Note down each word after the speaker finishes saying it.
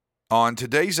On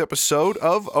today's episode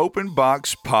of Open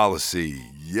Box Policy.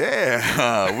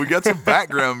 Yeah, we got some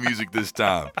background music this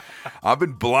time. I've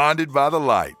been blinded by the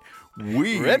light.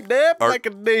 Wrapped up like a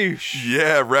douche.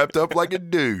 Yeah, wrapped up like a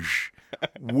douche.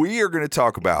 We are going to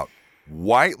talk about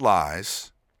white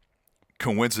lies,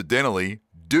 coincidentally,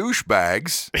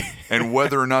 douchebags, and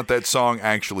whether or not that song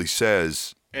actually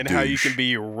says And douche. how you can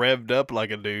be revved up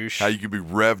like a douche. How you can be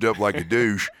revved up like a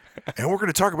douche. And we're going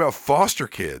to talk about foster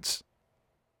kids.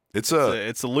 It's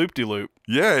a loop-de-loop.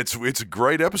 Yeah, it's a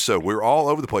great episode. We're all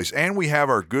over the place. And we have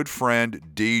our good friend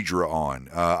Deidre on.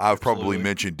 I've probably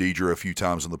mentioned Deidre a few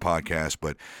times on the podcast,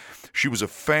 but she was a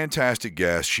fantastic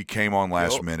guest. She came on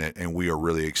last minute, and we are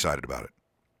really excited about it.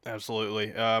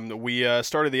 Absolutely. We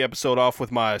started the episode off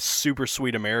with my Super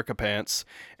Sweet America pants,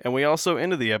 and we also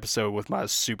ended the episode with my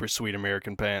Super Sweet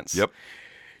American pants. Yep.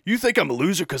 You think I'm a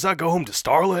loser because I go home to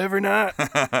Starla every night?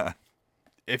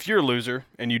 If you're a loser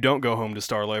and you don't go home to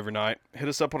Starla every night, hit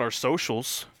us up on our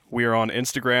socials. We are on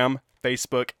Instagram,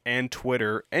 Facebook, and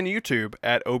Twitter, and YouTube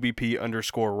at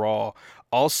OBP_Raw.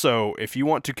 Also, if you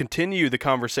want to continue the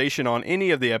conversation on any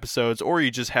of the episodes or you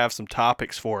just have some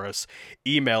topics for us,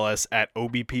 email us at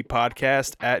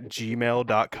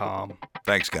obppodcast@gmail.com.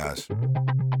 Thanks, guys.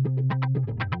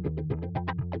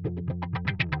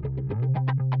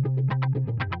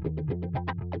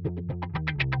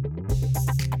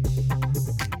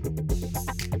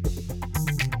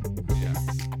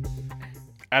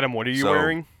 Adam, what are you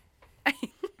wearing?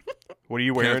 What are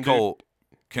you wearing,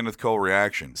 Kenneth Cole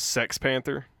reaction. Sex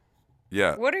Panther?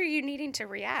 Yeah. What are you needing to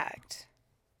react?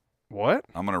 What?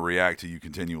 I'm going to react to you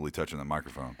continually touching the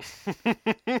microphone.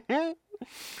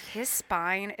 His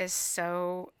spine is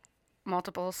so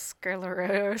multiple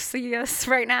sclerosis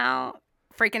right now,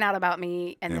 freaking out about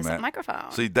me and this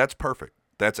microphone. See, that's perfect.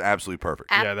 That's absolutely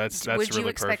perfect. Yeah, that's Would really you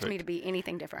expect perfect. me to be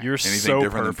anything different? You're Anything so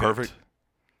different perfect.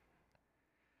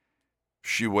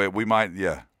 than perfect? We might,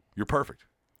 yeah. You're perfect.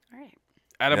 All right.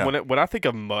 Adam, Yeah. when I think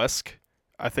of Musk,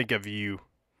 I think of you.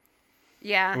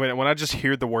 Yeah. When I just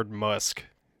hear the word Musk,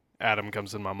 Adam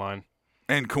comes in my mind.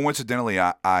 And coincidentally,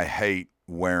 I hate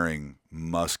wearing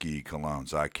musky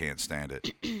colognes. I can't stand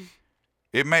it.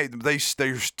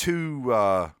 There's too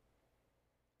I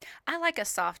like a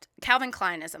soft. Calvin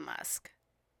Klein is a musk.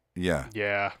 yeah.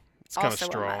 Yeah, it's kind of Also a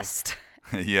strong. must.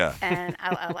 Yeah. And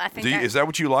I think Is that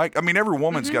what you like? I mean, every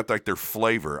woman's got like their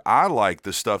flavor. I like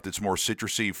the stuff that's more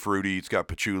citrusy, fruity. It's got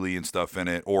patchouli and stuff in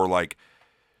it, or like,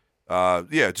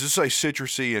 just say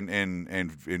citrusy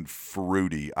and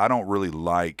fruity. I don't really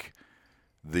like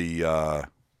the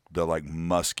like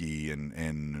musky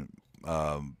and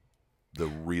the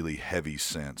really heavy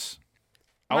scents.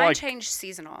 mine changed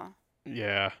seasonal.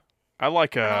 Yeah, I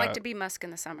like I don't like to be musk in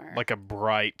the summer. like a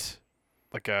bright,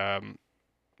 like a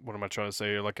what am I trying to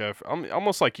say? Like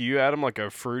almost like you, Adam, like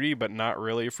a fruity but not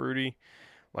really fruity,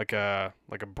 like a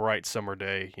bright summer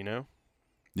day. You know?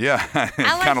 Yeah,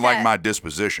 kind of like my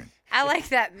disposition. I like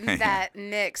that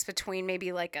mix between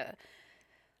maybe like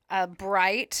a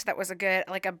bright that was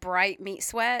like a bright meat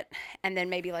sweat, and then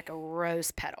maybe like a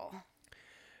rose petal.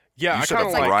 Yeah, You I said kind a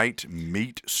of like. bright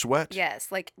meat sweat?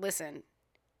 Yes, like listen,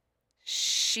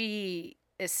 she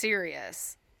is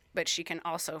serious, but she can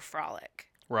also frolic.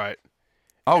 Right.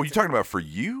 Oh, you talking about for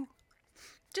you?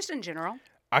 Just in general.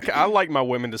 I like my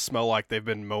women to smell like they've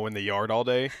been mowing the yard all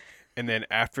day, and then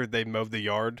after they mow the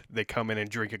yard, they come in and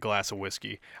drink a glass of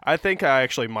whiskey. I think I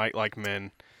actually might like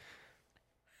men.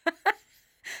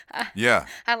 Yeah.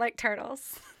 I like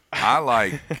turtles. I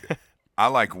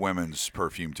like women's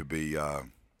perfume to be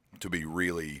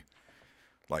really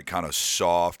like kind of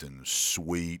soft and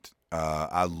sweet.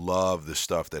 I love the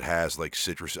stuff that has like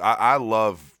citrus. I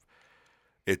love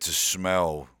it to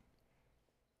smell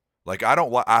like I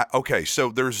don't like. Okay, so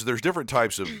there's different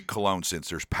types of cologne scents.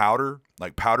 There's powder,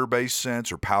 like powder-based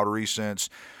scents or powdery scents.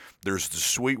 There's the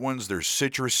sweet ones. There's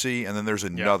citrusy, and then there's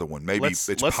another one. Maybe it's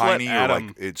piney or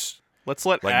like it's. Let's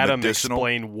let like Adam medicinal.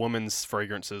 explain women's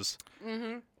fragrances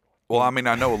Mm-hmm. Well, I mean,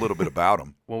 I know a little bit about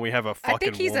them. when we have a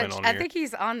fucking woman on I here. think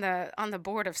he's on the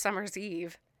board of Summer's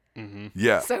Eve. Mm-hmm.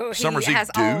 Yeah, So he Summer's Eve has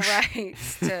all douche.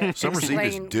 rights to Summer's Eve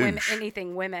is explain douche.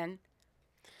 anything women.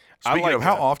 Speaking like of,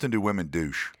 how that. often do women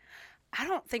douche? I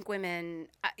don't think women.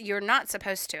 You're not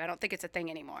supposed to. I don't think it's a thing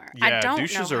anymore. Yeah, I don't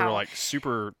douches know are how, like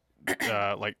super,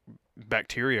 like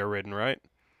bacteria ridden, right?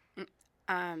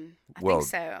 I Well- think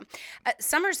so.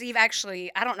 Summer's Eve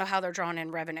actually. I don't know how they're drawing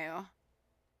in revenue.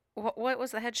 What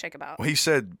was the head shake about? Well, he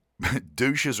said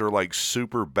douches are like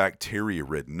super bacteria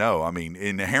ridden. No, I mean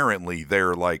inherently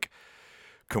they're like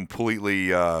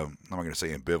completely. I'm not going to say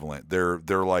ambivalent.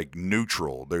 They're like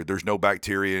neutral. There's no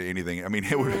bacteria, anything. I mean,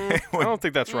 it would, I don't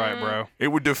think that's right, bro. it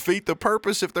would defeat the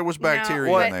purpose if there was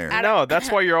bacteria but in there. I No,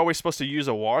 that's why you're always supposed to use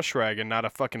a wash rag and not a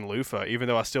fucking loofah, even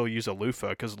though I still use a loofah,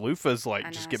 because loofahs, like, I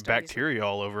know, just I get still use it. bacteria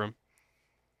all over them.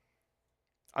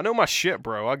 I know my shit,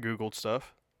 bro. I Googled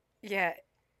stuff. Yeah.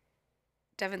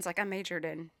 Devin's like, I majored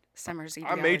in Summer's Eve.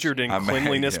 I majored in I ma-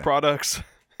 cleanliness yeah. products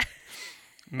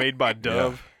made by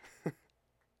Dove.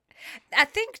 I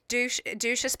think douche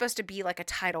is supposed to be like a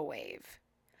tidal wave.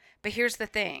 But here's the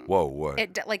thing. Whoa, what?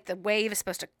 Like the wave is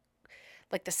supposed to,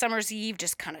 like the Summer's Eve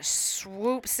just kind of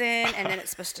swoops in and then it's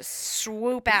supposed to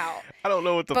swoop out. I don't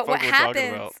know what the But fuck what we're talking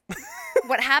happens, about.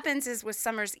 what happens is with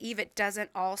Summer's Eve, it doesn't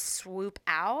all swoop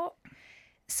out.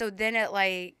 So then it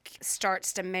like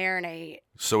starts to marinate.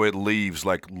 So it leaves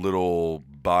like little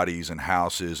bodies and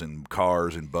houses and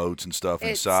cars and boats and stuff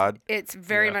inside. It's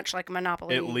very Yeah. much like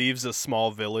Monopoly. It leaves a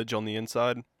small village on the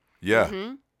inside. Yeah.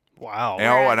 Mhm. Wow. And,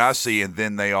 oh, and I Whereas- see, and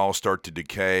then they all start to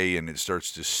decay, and it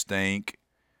starts to stink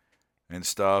and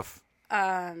stuff.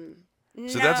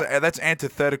 So that's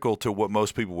antithetical to what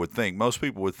most people would think. Most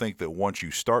people would think that once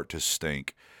you start to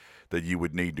stink, that you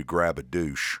would need to grab a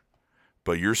douche.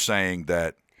 But you're saying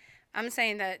that I'm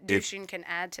saying that douching can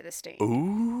add to the stink.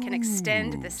 ooh, Can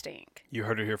extend the stink. You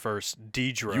heard it here first.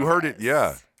 Deidre. you heard it,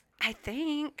 yeah. I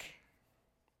think.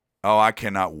 Oh, I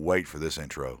cannot wait for this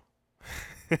intro.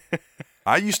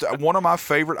 I used to one of my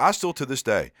favorite. I still to this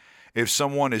day, if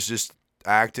someone is just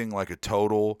acting like a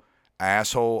total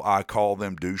asshole, I call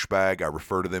them douchebag. I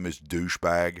refer to them as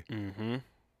douchebag. Mm-hmm.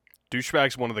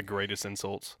 Douchebag's one of the greatest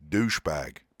insults.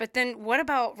 Douchebag. But then what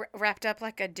about wrapped up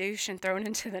like a douche and thrown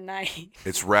into the night?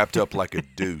 It's wrapped up like a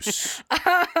deuce.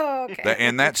 Oh, okay.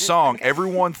 And that song,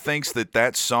 everyone thinks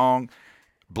that song,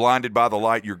 "Blinded by the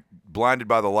Light," you're blinded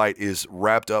by the light, is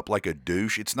wrapped up like a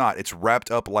douche. It's not. It's wrapped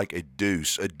up like a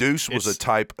deuce. A deuce was It's- a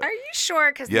type. Are you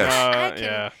sure? Because Yes.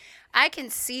 Yeah. I can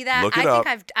see that. Look it I think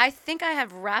up. I think I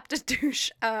have wrapped a douche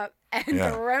up and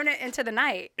Yeah. thrown it into the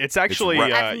night. It's actually,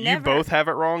 I've I've you never- both have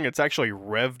it wrong. It's actually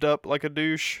revved up like a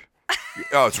douche.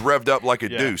 Oh, it's revved up like a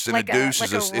Yeah. deuce, and Like a deuce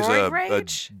like is a roid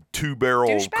rage? a 2-barrel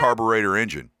Douchebag? carburetor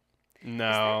engine.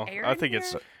 No, air I in think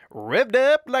it's here? revved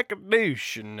up like a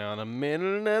douche and on the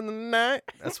middle of the night.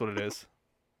 That's what it is.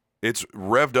 It's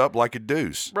revved up like a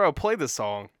deuce. Bro, play the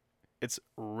song. It's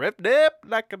revved up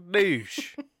like a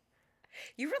douche.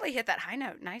 You really hit that high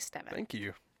note. Nice, Devin. Thank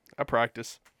you. I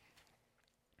practice.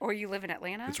 Or you live in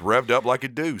Atlanta? It's revved up like a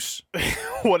deuce.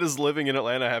 What does living in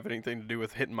Atlanta have anything to do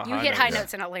with hitting my you high hit notes? high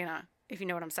notes in Atlanta, if you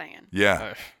know what I'm saying.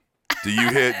 Yeah. Uh, Do you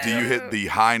hit the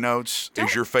high notes? Is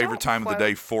Don't- your favorite don't time of the quote.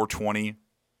 day 420?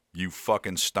 You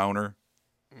fucking stoner.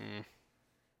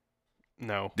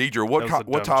 no. Deidre, what That was a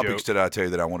what dumb topics joke. did I tell you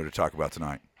that I wanted to talk about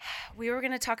tonight? We were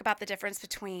going to talk about the difference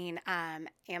between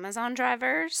Amazon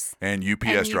drivers. And UPS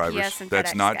And UPS drivers. and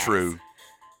That's FedEx not guys. true.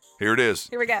 Here it is.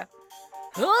 Here we go.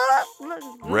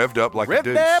 Revved up like a Revved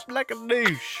deuce. up like a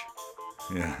douche.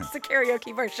 Yeah. It's a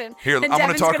karaoke version. Here, And I'm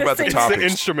gonna Devin's talk about the sing top- It's it. the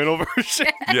instrumental version.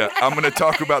 Yeah, I'm going to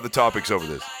talk about the topics over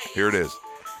this. Here it is.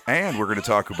 And we're going to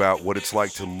talk about what it's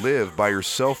like to live by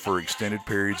yourself for extended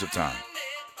periods of time.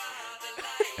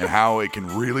 And how it can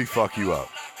really fuck you up.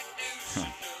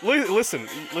 Listen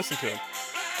to him.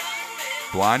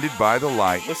 Blinded by the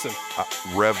light, Listen.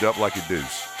 revved up like a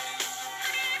deuce.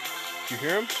 You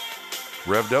hear him?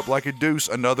 Revved up like a deuce,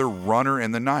 another runner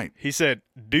in the night. He said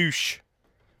douche.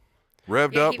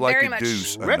 Revved Yeah, up he like very a much-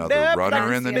 deuce, Revved another up runner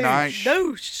like in the a night.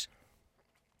 Douche.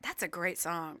 That's a great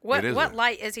song. What It is what a-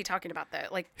 light is he talking about though?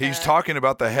 Like He's the- talking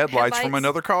about the headlights from headlights?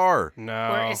 another car.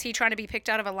 No. Or is he trying to be picked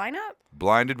out of a lineup?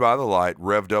 Blinded by the light,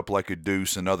 revved up like a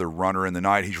deuce, another runner in the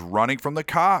night. He's running from the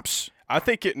cops. I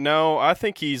think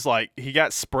he's like, he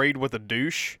got sprayed with a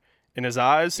douche in his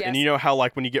eyes. And Yes. you know how,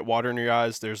 like, when you get water in your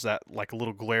eyes, there's that, like,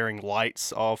 little glaring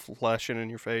lights all flashing in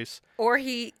your face? Or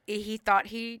he thought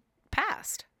he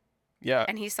passed Yeah.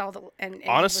 and he saw the and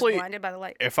Honestly, he was blinded by the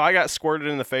light. If I got squirted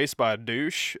in the face by a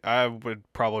douche, I would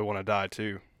probably want to die,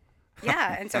 too.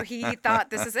 Yeah, and so he thought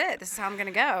this is it. This is how I'm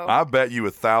gonna go. I bet you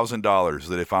 $1,000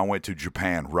 that if I went to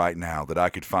Japan right now, that I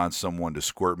could find someone to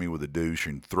squirt me with a douche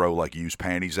and throw like used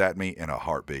panties at me in a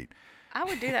heartbeat. I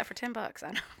would do that for $10.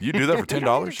 I know. You do that for $10?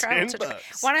 Travel to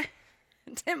 $10. Why not?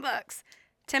 $10.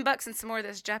 $10 and some more of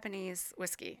this Japanese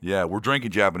whiskey. Yeah, we're drinking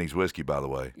Japanese whiskey, by the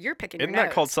way. You're picking. Isn't your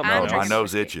that called notes. something I'm No, else? my drinking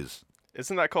nose whiskey. itches.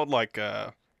 Isn't that called, like,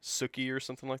 Suki or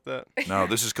something like that? No,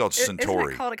 this is called Isn't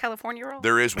Centauri. it called a California roll?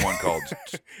 There is one called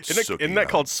Isn't that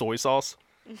called soy sauce?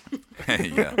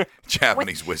 yeah,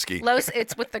 Japanese whiskey.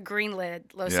 It's with the green lid.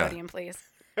 Low Yeah. sodium, please.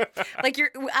 Like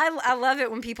I love it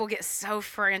when people get so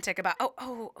frantic about.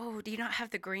 Oh, do you not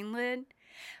have the green lid?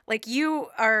 Like you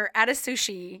are at a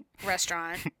sushi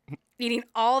restaurant eating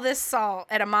all this salt,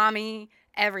 edamame,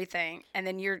 everything, and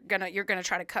then you're gonna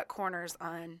try to cut corners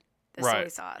on the soy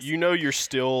sauce. You know you're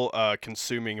still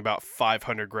consuming about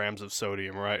 500 grams of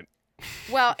sodium, right?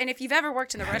 Well, and if you've ever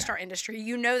worked in the restaurant industry,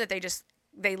 you know that they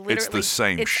literally It's the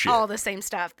same it's shit. all the same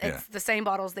stuff. Yeah. It's the same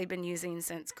bottles they've been using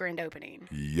since grand opening,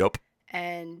 Yup.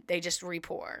 and they just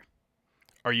re-pour.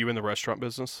 Are you in the restaurant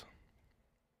business?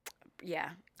 Yeah,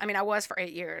 I mean, I was for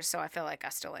 8 years, so I feel like I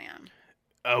still am.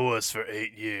 I was for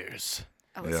 8 years.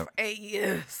 I was Yeah. for 8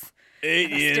 years. 8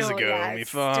 And I years still- ago, yeah, me I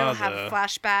father. still have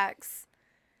flashbacks.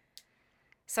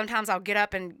 Sometimes I'll get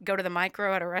up and go to the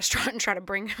micro at a restaurant and try to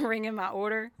ring in my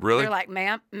order. Really? They're like,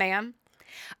 ma'am.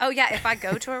 Oh, yeah, if I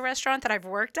go to a restaurant that I've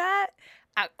worked at,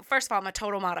 first of all, I'm a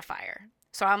total modifier.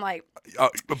 So I'm like,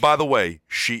 By the way,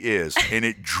 she is, and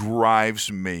it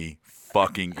drives me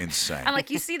fucking insane. I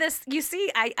see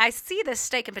this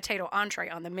steak and potato entree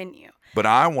on the menu. But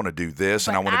I want to do this,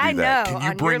 and I But want to I do that. know Can you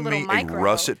on bring your me little a micro-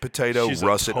 russet potato, She's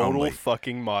russet a total only?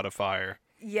 fucking modifier.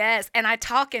 Yes, and I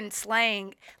talk in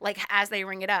slang like as they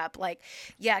ring it up. Like,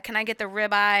 yeah, can I get the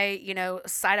ribeye,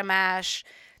 side of mash,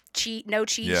 no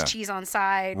cheese, Yeah. cheese on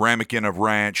side. Ramekin of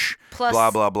ranch, Plus- blah,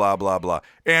 blah, blah, blah, blah.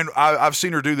 And I've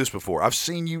seen her do this before. I've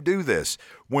seen you do this.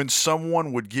 When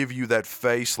someone would give you that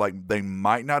face like they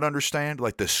might not understand,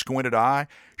 like the squinted eye,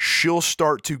 she'll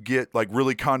start to get like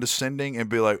really condescending and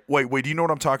be like, wait, do you know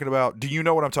what I'm talking about? Do you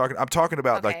know what I'm talking about? I'm talking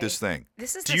about like Okay. this thing.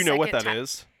 This is Do the you know what second that time-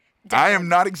 is? I am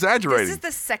not This exaggerating. is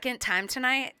the second time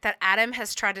tonight that Adam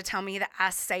has tried to tell me that I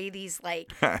say these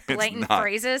like It's blatant not.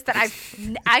 phrases that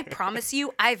I promise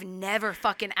you I've never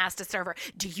fucking asked a server.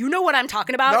 Do you know what I'm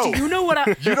talking about? No. Do you know what I?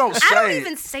 You don't I don't say-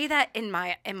 even say that in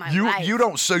my You life. you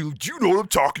don't say, do you know what I'm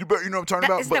talking about? You know what I'm talking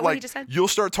about? Isn't But that what like you just said? you'll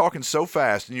start talking so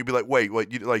fast, and you'll be like, wait,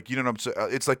 you know what I'm saying?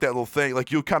 It's like that little thing.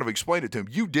 Like you'll kind of explain it to him.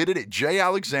 You did it at Jay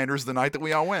Alexander's the night that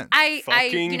we all went. I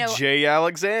Fucking Jay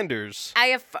Alexander's.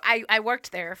 I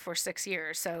worked there for 6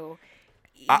 years, so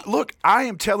Look, I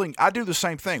do the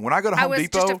same thing. When I go to I Home was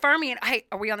Depot, just affirming. Hey,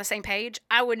 are we on the same page?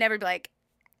 I would never be like,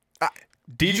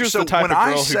 Deidre's so the type when of I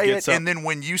girl who say gets it, up. and then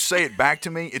when you say it back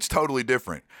to me, it's totally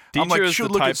different. I'm Deidre like, is she'll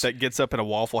the look type at, that gets up at a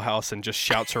Waffle House and just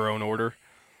shouts her own order.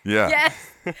 yeah.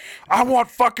 yes. I want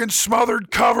fucking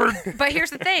smothered, covered. But here's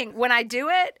the thing: when I do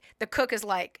it, the cook is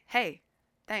like, "Hey,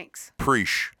 thanks."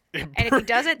 Preach. And if he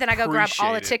doesn't, then I go grab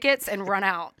all the Appreciate it. tickets and run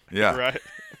out. Yeah. Right?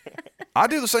 I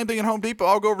do the same thing at Home Depot.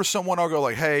 I'll go over to someone. I'll go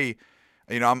like, hey,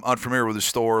 I'm unfamiliar with the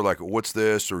store. Like, what's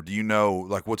this? Or do you know,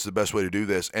 like, what's the best way to do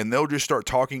this? And they'll just start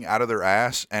talking out of their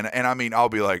ass. And I mean, I'll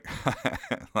be like,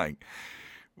 like,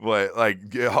 what, like,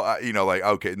 like,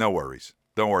 okay, no worries.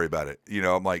 Don't worry about it.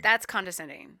 I'm like, That's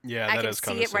condescending. Yeah, I that can is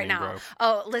see it right condescending, now. bro.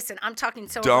 Oh, listen, I'm talking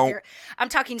so Don't-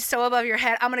 above your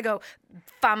head. I'm gonna go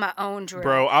find my own drill.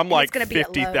 Bro, I'm and like it's gonna be at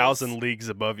 50,000 Lowe's. leagues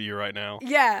above you right now.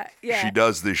 Yeah. she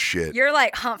does this shit. You're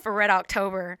like Hunt for Red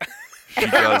October. She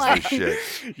does this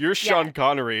shit. You're Sean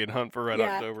Connery in Hunt for Red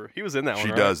Yeah. October. He was in that one,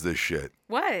 She right? does this shit.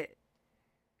 What?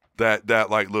 That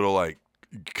like little like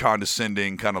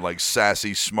condescending kind of like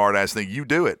sassy smart ass thing. You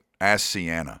do it. Ask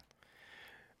Sienna.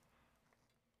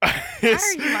 Why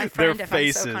are you my friend Their if I'm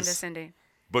faces. so condescending?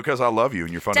 Because I love you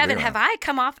and you're fun to Devin, be have around. I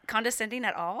come off condescending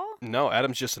at all? No,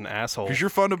 Adam's just an asshole. Because you're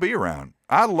fun to be around.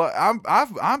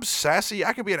 I'm sassy.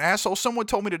 I can be an asshole. Someone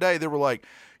told me today, they were like,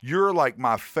 you're like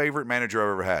my favorite manager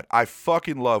I've ever had. I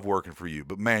fucking love working for you.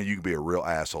 But man, you can be a real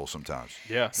asshole sometimes.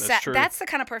 Yeah, that's true. That's the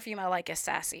kind of perfume I like is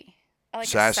sassy. I like a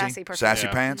sassy perfume. Sassy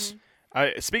Yeah. pants?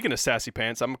 Speaking of sassy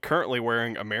pants, I'm currently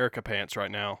wearing America pants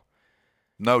right now.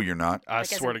 No, you're not. I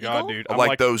Like as swear an to God, eagle? dude.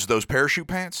 Like those parachute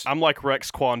pants? I'm like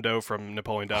Rex Kwon Do from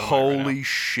Napoleon Dynamite right now. Holy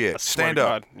shit. I swear Stand to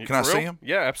up. God. Can I For see real? him?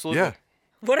 Yeah, absolutely. Yeah.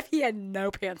 What if he had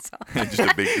no pants on? Just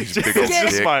a big old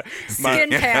Just dick. my Skin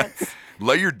pants.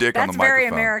 Lay your dick on That's the microphone. very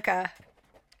America.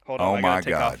 Hold on. Oh I gotta my take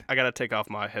God. Off, I gotta take off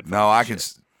my headphones. No, I can.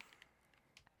 Shit.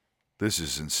 This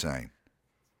is insane.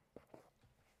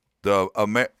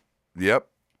 Yep.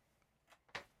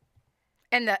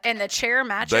 And the chair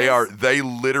matches. They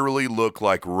literally look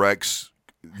like Rex.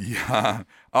 Yeah.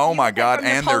 Oh You my look God. from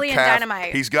And their Napoleon calf.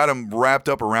 Dynamite. He's got them wrapped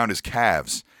up around his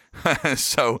calves.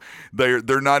 So they're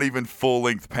not even full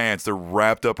length pants. They're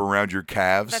wrapped up around your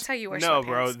calves. That's how you wear No, sweatpants,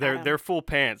 bro. Adam. They're full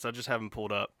pants. I just have them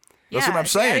pulled up. That's what Yeah, I'm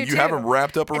saying. I do You have too. them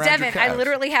wrapped up around Devin, your calves. I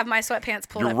literally have my sweatpants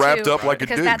pulled You're up wrapped too, up like a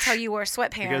because that's douche. how you wear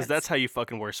sweatpants. Because that's how you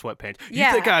fucking wear sweatpants. You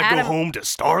Yeah, think I Adam- go home to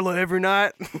Starla every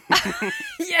night?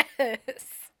 yes.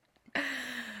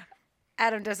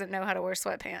 Adam doesn't know how to wear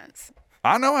sweatpants.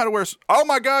 I know how to wear. Oh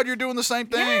my God, you're doing the same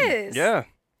thing. Yes. Yeah.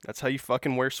 That's how you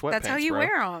fucking wear sweatpants, That's how you bro.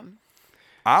 wear them.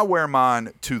 I wear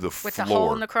mine to the With floor. the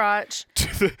hole in the crotch,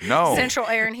 No. central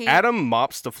air and heat. Adam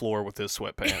mops the floor with his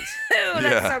sweatpants. Ew, that's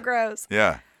Yeah. so gross.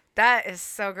 Yeah. That is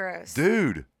so gross.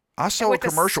 Dude, I saw a With the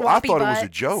commercial. I swampy thought it was butt a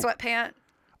joke. Sweatpant.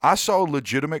 I saw a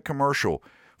legitimate commercial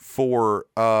for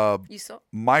You saw?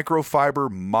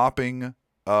 microfiber mopping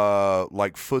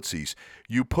like footsies.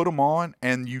 You put them on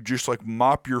and you just like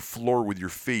mop your floor with your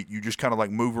feet. You just kind of like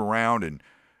move around, and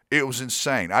it was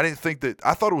insane. I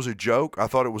thought it was a joke. I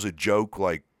thought it was a joke,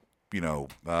 like,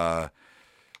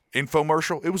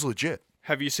 infomercial. It was legit.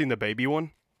 Have you seen the baby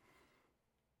one?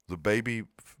 The baby.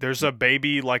 There's a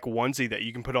baby like onesie that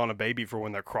you can put on a baby for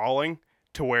when they're crawling,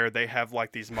 to where they have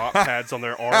like these mop pads on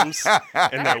their arms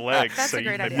and their legs, That's so a you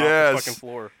great can idea. mop the Yes. fucking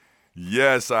floor.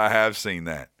 Yes, I have seen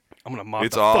that. I'm gonna mop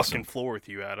It's the awesome. fucking floor with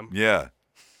you, Adam. Yeah.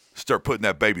 Start putting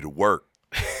that baby to work.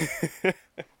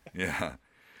 Yeah.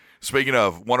 Speaking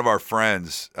of, one of our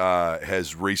friends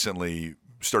has recently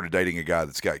started dating a guy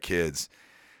that's got kids,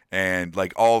 and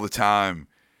like all the time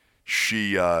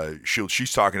she's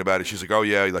talking about it. She's like, "Oh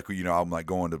yeah, like, I'm like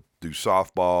going to do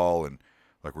softball, and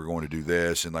like we're going to do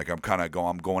this, and like I'm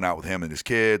going out with him and his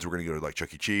kids. We're going to go to like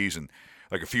Chuck E. Cheese." And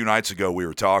like a few nights ago we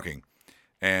were talking,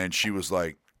 and she was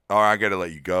like, "All right, I got to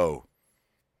let you go."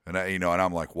 And and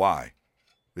I'm like, "Why?"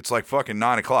 It's like fucking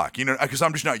 9:00, because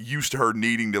I'm just not used to her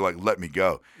needing to like let me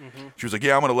go. Mm-hmm. She was like,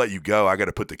 "Yeah, I'm gonna let you go. I got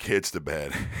to put the kids to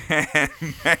bed." And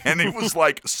man, it was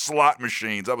like slot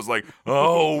machines. I was like,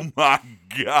 "Oh my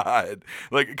god!"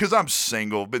 Like, because I'm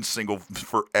single, been single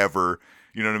forever.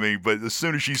 You know what I mean? But as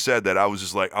soon as she said that, I was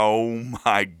just like, "Oh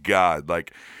my god!"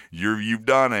 Like, you've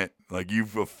done it. Like,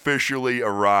 you've officially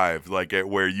arrived. Like, at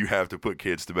where you have to put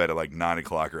kids to bed at like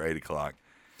 9:00 or 8:00.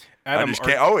 Adam, I just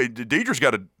can't. Deidre's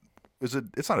got a.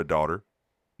 It's not a daughter.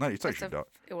 No, it's actually a daughter.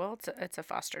 Well, it's a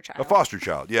foster child. A foster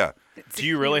child, yeah. do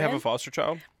you really have a foster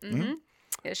child? Mm-hmm.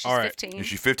 Yeah, she's All right. 15. And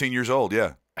she's 15 years old,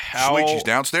 yeah. How Sweet, she's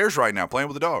downstairs right now playing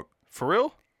with a dog. for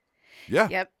real? Yeah.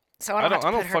 Yep. So I don't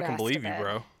don't put her fucking ass to believe you, bed.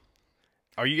 bro.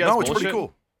 Are you guys? No, it's pretty bullshitting?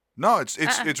 cool. No, it's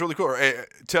really cool.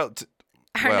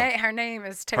 Her name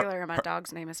is Taylor, and my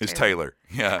dog's name is Taylor. It's Taylor.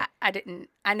 Yeah.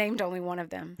 I named only one of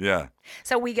them. Yeah.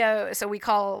 So we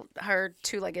call her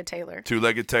Two-Legged Taylor.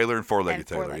 Two-legged Taylor and four-legged and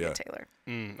Taylor, Four-Legged yeah. Taylor.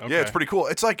 Okay. Yeah, it's pretty cool.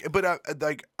 It's like, but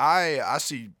I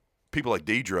see people like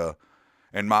Deidre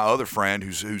and my other friend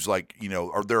who's like,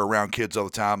 they're around kids all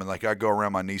the time, and like I go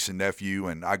around my niece and nephew,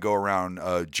 and I go around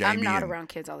Jamie. I'm not and around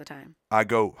kids all the time. I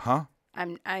go, huh?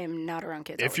 I am not around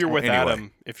kids. all If the you're time. with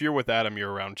Anyway. Adam,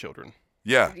 you're around children.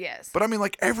 Yeah. Yes. But I mean,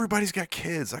 like, everybody's got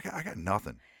kids. I got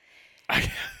nothing.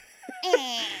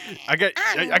 I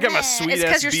got my sweet It's ass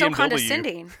because you're so BMW.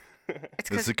 condescending.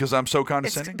 It's Is it because I'm so it's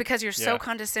condescending? because you're so Yeah.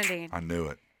 condescending. I knew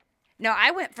it. No,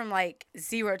 I went from like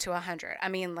 0 to 100. I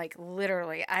mean, like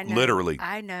literally. I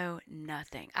know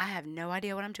nothing. I have no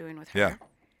idea what I'm doing with her. Yeah.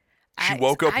 She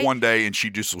woke up one day and she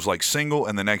just was like single,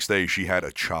 and the next day she had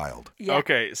a child. Yeah,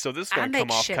 Okay, so this is I gonna come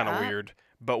make off shit kind of up. weird.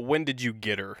 But when did you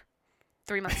get her?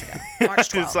 3 months ago, March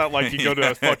 12th. It's not like you go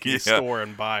to a fucking Yeah. store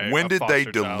and buy. When a did they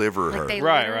foster child. deliver her? Like they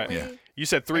Right, right. literally- Yeah. You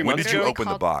said 3 When When months did you ago. open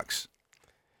the called- box?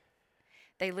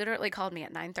 They literally called me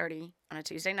at 9:30 on a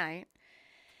Tuesday night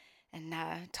and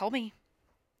told me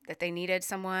that they needed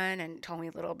someone and told me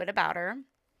a little bit about her.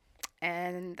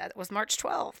 And that was March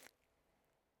 12th.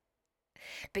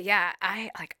 But yeah,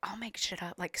 I'll make shit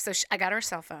up. Like, so I got her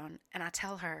cell phone and I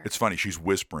tell her, It's funny. She's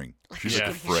whispering. She's Yeah,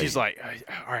 like afraid. she's like,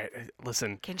 all right,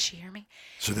 listen. can she hear me?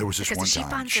 So there was this Because one if she time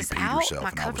finds she this peed out, herself, my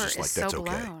and I was cover just is like, so "That's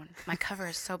okay." blown. My cover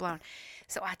is so blown.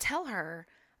 So I tell her,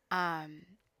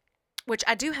 which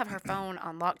I do have her phone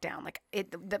on lockdown. Like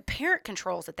the parent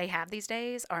controls that they have these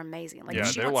days are amazing. Like Yeah, if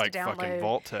she they're wants like to download, fucking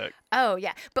Vault Tech. Oh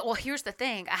yeah, but well, here's the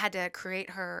thing: I had to create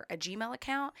her a Gmail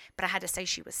account, but I had to say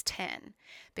she was 10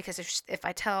 because if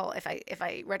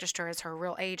I register as her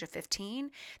real age of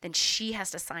 15, then she has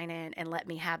to sign in and let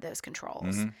me have those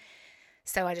controls. Mm-hmm.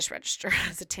 So I just registered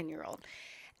as a 10-year-old.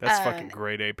 That's fucking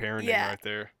grade A parenting yeah. right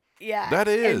there. Yeah, That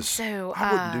And is. so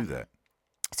I wouldn't do that.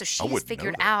 So she's wouldn't know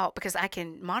figured that. out because I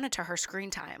can monitor her screen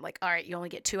time. Like, all right, you only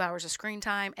get 2 hours of screen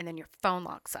time, and then your phone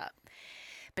locks up.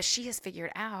 But she has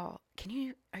figured out.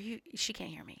 She can't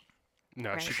hear me.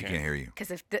 No, Right. she She can't. can't hear you.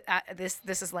 Because if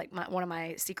this is like one of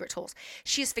my secret tools.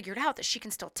 She has figured out that she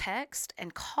can still text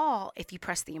and call if you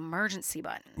press the emergency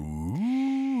button.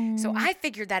 Ooh. So I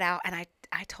figured that out, and I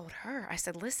told her, I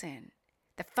said, listen,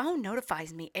 the phone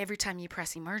notifies me every time you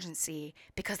press emergency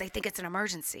because they think it's an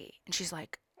emergency. And she's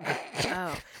like,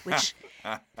 oh, which,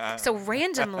 so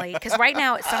randomly, because right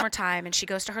now it's summertime and she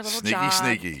goes to her little job.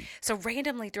 Sneaky. So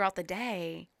randomly throughout the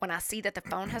day, when I see that the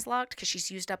phone has locked because she's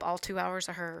used up all 2 hours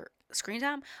of her screen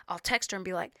time, I'll text her and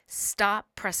be like, stop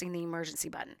pressing the emergency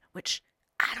button, which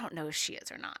I don't know if she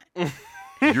is or not.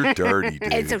 You're dirty,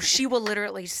 dude. And so she will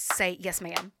literally say, yes,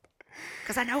 ma'am.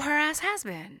 Because I know her ass has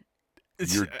been.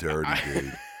 You're dirty,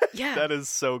 dude. Yeah. That is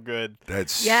so good.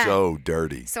 That's Yeah. so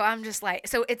dirty. So I'm just like,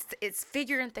 so it's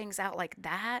figuring things out like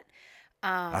that.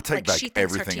 I take like back she thinks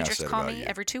her everything I teachers said call about me you.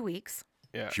 every 2 weeks.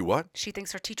 Yeah. She what? She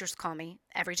thinks her teachers call me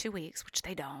every 2 weeks, which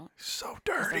they don't. So 'Cause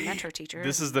they're dirty. mentor teachers.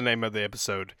 This is the name of the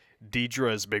episode.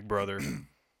 Deidre's Big Brother.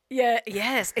 Yeah,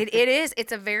 yes, it is.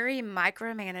 It's a very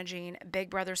micromanaging Big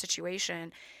Brother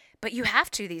situation, but you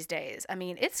have to these days. I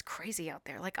mean, it's crazy out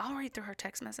there. Like, I'll read through her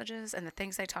text messages and the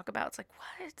things they talk about. It's like,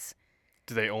 what?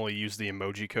 Do they only use the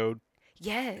emoji code?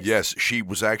 Yes. Yes, she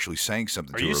was actually saying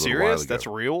something Are to her you a little while serious? ago. That's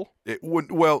real? It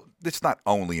would, well, it's not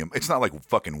only it's not like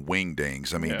fucking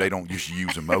wingdings. I mean, Yeah. they don't just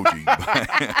use emoji,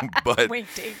 but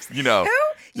Wingdings. you know. Who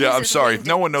Yeah, I'm uses sorry. If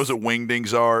no one wingdings? knows what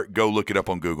wingdings are, go look it up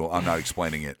on Google. I'm not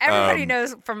explaining it. Everybody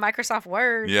knows from Microsoft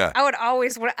Word. Yeah. I would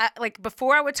always, like,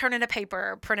 before I would turn in a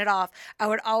paper or print it off, I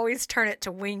would always turn it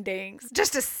to Wingdings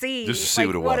just to see, Just to see like,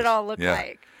 what it what was. it all looked Yeah.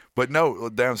 like. But no,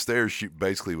 downstairs she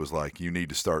basically was like, you need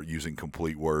to start using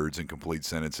complete words and complete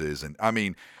sentences. And I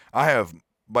mean, I have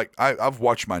like I've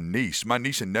watched my niece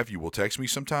and nephew will text me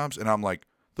sometimes, and I'm like,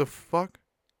 the fuck,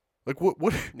 like what?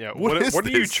 Yeah. what is what are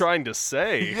you this? trying to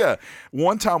say? Yeah.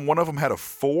 One time, one of them had a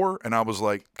 4, and I was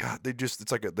like, God, it's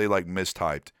like they like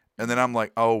mistyped. And then I'm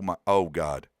like, oh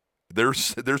God,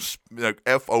 there's like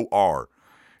FOR,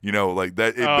 you know, like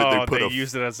that. But they put they a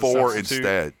used it as a 4 substitute.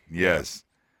 instead. Yes.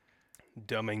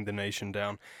 Dumbing the nation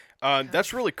down.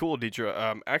 That's really cool,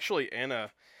 Deidre. Actually,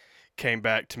 Anna came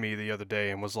back to me the other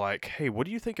day and was like, "Hey, what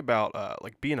do you think about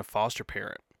like being a foster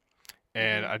parent?"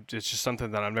 And it's just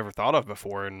something that I've never thought of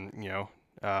before, and you know,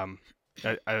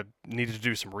 I needed to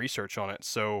do some research on it.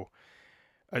 So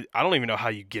I don't even know how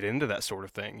you get into that sort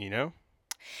of thing. You know?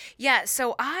 Yeah,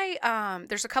 so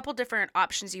there's a couple different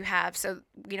options you have. So,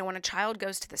 you know, when a child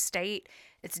goes to the state,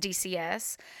 it's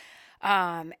DCS.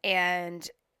 And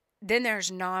then there's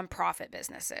nonprofit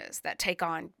businesses that take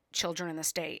on children in the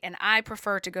state. And I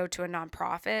prefer to go to a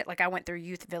nonprofit. Like I went through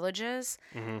Youth Villages,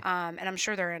 and I'm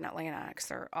sure they're in Atlanta because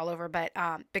they're all over. But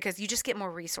because you just get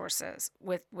more resources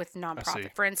with see.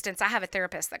 nonprofit. For instance, I have a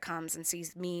therapist that comes and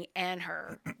sees me and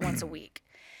her once a week.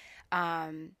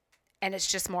 And it's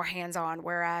just more hands-on.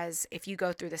 Whereas if you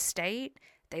go through the state,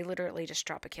 they literally just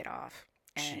drop a kid off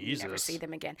and you never Jesus. see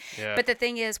them again. Yeah. But the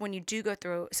thing is, when you do go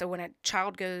through, so when a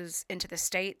child goes into the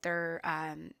state, they're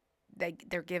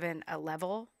given a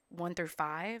level 1 through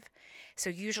 5. So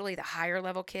usually the higher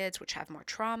level kids, which have more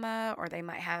trauma or they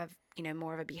might have, you know,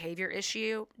 more of a behavior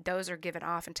issue, those are given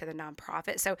off into the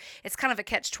nonprofit. So it's kind of a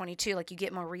catch-22. Like you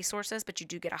get more resources, but you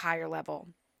do get a higher level.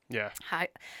 Yeah.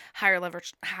 Higher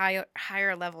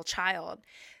level child,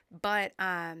 but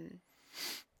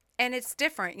and it's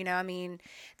different, you know. I mean,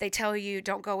 they tell you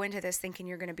don't go into this thinking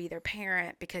you're going to be their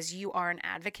parent because you are an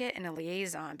advocate and a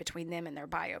liaison between them and their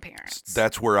bio parents.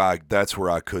 That's where I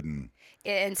couldn't.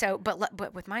 And so,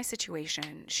 but with my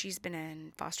situation, she's been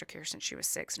in foster care since she was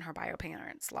 6, and her bio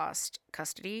parents lost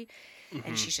custody,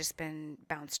 and she's just been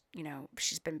bounced. You know,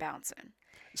 she's been bouncing.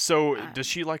 So does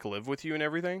she like live with you and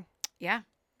everything? Yeah.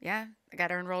 I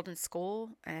got her enrolled in school,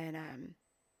 and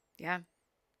yeah.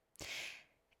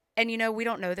 And you know, we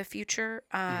don't know the future.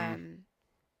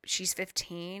 She's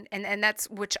 15, and that's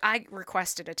which I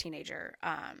requested a teenager.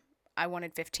 I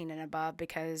wanted 15 and above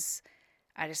because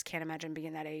I just can't imagine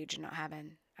being that age and not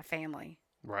having a family.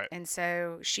 Right. And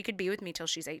so she could be with me till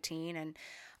she's 18,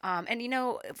 and you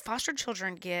know, foster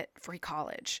children get free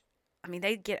college. I mean,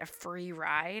 they get a free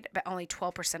ride, but only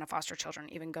 12% of foster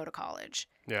children even go to college.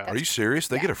 Yeah. Are you serious?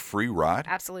 They Yeah. get a free ride?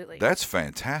 Absolutely. That's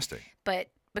fantastic. But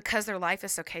because their life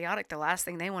is so chaotic, the last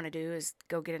thing they want to do is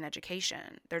go get an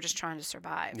education. They're just trying to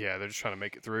survive. Yeah, they're just trying to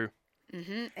make it through.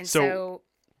 And So-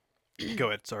 Go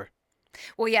ahead. Sorry.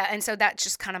 well, yeah. And so that's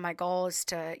just kind of my goal is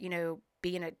to, you know,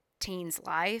 be in a teen's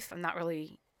life. I'm not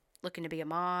really looking to be a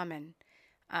mom. And,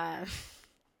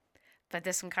 but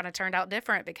this one kind of turned out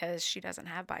different because she doesn't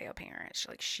have bio parents.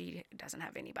 Like she doesn't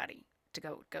have anybody to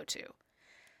go to.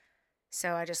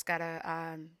 So I just got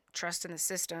to trust in the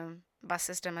system. By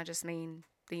system, I just mean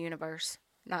the universe,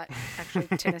 not actually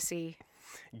Tennessee.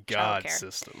 God Childcare.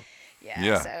 system.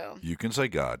 Yeah. So, You can say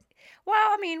God. well,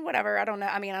 I mean, whatever. I don't know.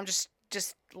 I mean, I'm just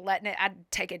letting it. I'd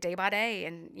take it day by day,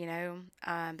 and you know.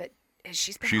 But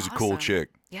she's been. She's a cool awesome. chick.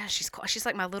 Yeah, she's cool. She's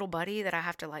like my little buddy that I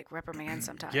have to like reprimand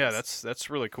sometimes. Yeah, that's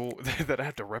really cool that I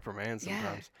have to reprimand Yeah.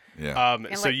 sometimes. Yeah.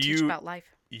 and So like teach you about life.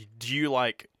 do you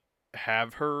like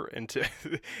have her until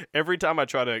every time I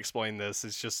try to explain this,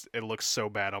 it looks so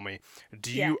bad on me.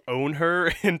 Do you own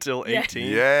her until Yeah.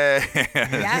 18? Yeah.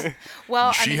 Yeah.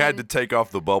 Well, She had to take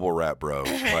off the bubble wrap, bro.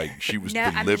 Like she was No,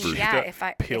 I mean, delivered. yeah. If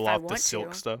I Peel off the want silk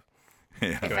to, stuff.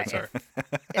 Yeah. Go ahead, sorry.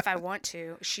 if I want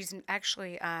to, she's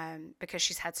actually because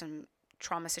she's had some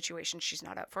trauma situations, she's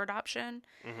not up for adoption.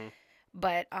 Mm-hmm.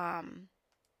 But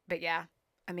yeah,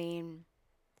 I mean,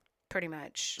 pretty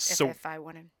much. So- If I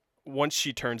wanted, Once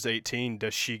she turns 18,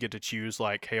 does she get to choose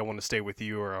like, hey, I want to stay with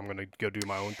you, or I'm gonna go do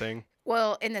my own thing?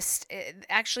 well,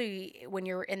 actually, when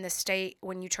you're in the state,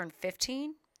 when you turn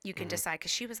 15, you can Mhm. decide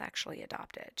because she was actually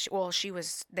adopted.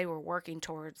 They were working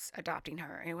towards adopting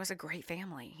her, and it was a great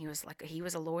family. He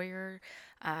was a lawyer,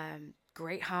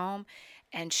 great home,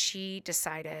 and she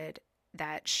decided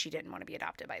that she didn't want to be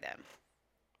adopted by them.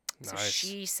 So Nice.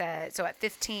 she said, so at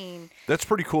 15, That's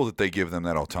pretty cool that they give them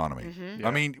that autonomy. mhm, Yeah.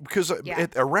 I mean, because Yeah.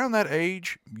 around that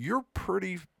age, you're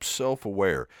pretty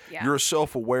self-aware. yeah. You're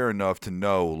self-aware enough to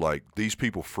know, like, these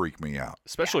people freak me out.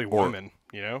 Especially Or- women,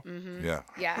 you know. Mm-hmm. Yeah.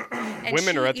 Yeah. And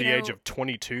Women are she, at the you age know- of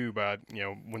 22 by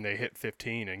when they hit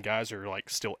 15, and guys are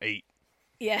like still 8.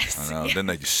 Yes. I know. Then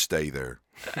they just stay there,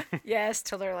 Yes,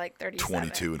 till they're like 37.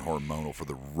 22 and hormonal for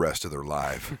the rest of their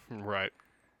life. Right.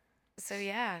 So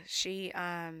yeah, she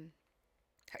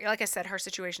like I said, her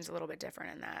situation's a little bit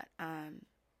different in that. And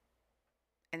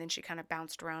then she kind of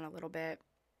bounced around a little bit.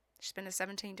 She's been to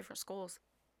 17 different schools.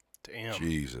 Damn.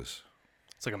 Jesus.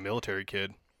 It's like a military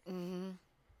kid. Mm-hmm.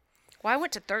 Well, I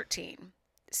went to 13.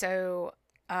 So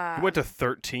You went to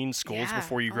 13 schools yeah,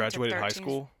 before you I went to graduated high 13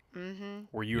 school? Mm-hmm.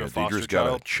 Were you Yeah, a foster Deidre's got a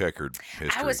child? checkered history.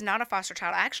 I was not a foster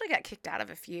child. I actually got kicked out of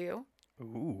a few.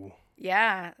 Ooh.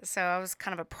 Yeah, so I was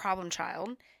kind of a problem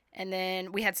child. And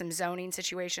then we had some zoning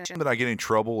situations. that I get in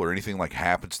trouble or anything like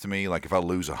happens to me, like if I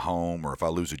lose a home or if I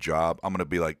lose a job, I'm gonna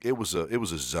be like, it was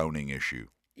a zoning issue.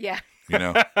 Yeah. You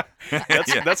know?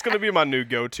 That's going to be my new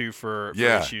go-to for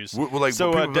Yeah. issues. Like, So,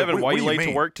 people are like, Devin, what why are do you late to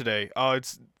mean? work today? Oh,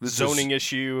 it's This is- zoning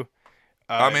issue.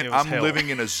 I It mean, was I'm hell. living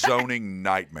in a zoning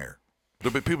nightmare.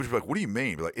 There'll be people just be like, what do you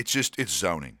mean? Be like, it's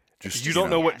zoning. Just You don't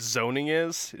know Yeah. what zoning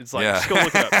is? It's like, Yeah. just go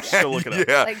look it up. Just go look it up.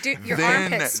 Yeah. Like, dude, your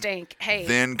Then- armpits stink. Hey.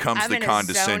 Then comes I'm the in a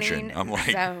condescension. zoning I'm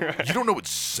like, zone. you don't know what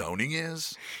zoning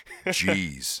is?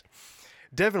 Jeez.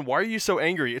 Devin, why are you so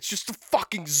angry? It's just the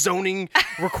fucking zoning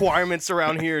requirements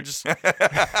around here. Just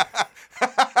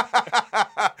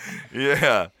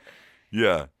Yeah.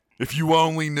 Yeah. If you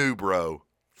only knew, bro.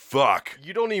 Fuck.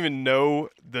 you don't even know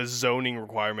the zoning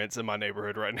requirements in my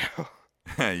neighborhood right now.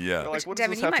 Yeah. Like, what does Devin,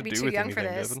 this you have might to be do too with young for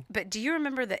anything, this, Devin? but do you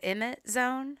remember the Emmett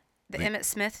zone? The Emmett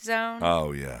Smith zone?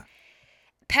 Oh, yeah.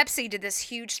 Pepsi did this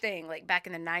huge thing like back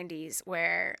in the 90s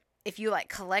where if you like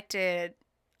collected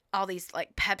all these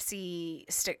like Pepsi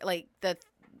like the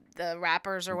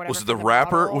wrappers or whatever. Was it from the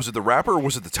wrapper? bottle- Was it the wrapper or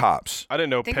was it the tops? I didn't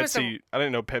know think it was Pepsi. I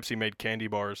didn't know Pepsi made candy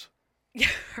bars. Yeah,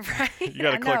 right. You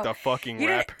got to I collect know. the fucking You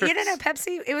wrappers. didn't know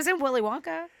Pepsi? It was in Willy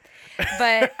Wonka.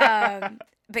 But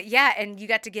but yeah, and you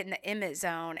got to get in the Emmett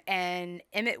zone, and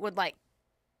Emmett would like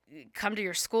come to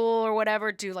your school or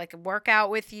whatever, do like a workout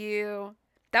with you.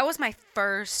 That was my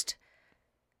first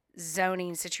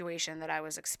zoning situation that I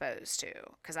was exposed to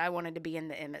because I wanted to be in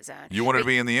the Emmett zone. You wanted to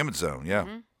be in the Emmett zone, yeah.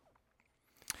 Mhm.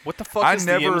 What the fuck I is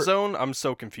the never- M zone? I'm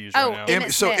so confused Oh, right now.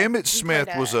 Emmett So Smith. Emmett He Smith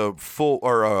played was a full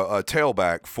or a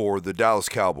tailback for the Dallas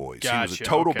Cowboys. He was a Gotcha,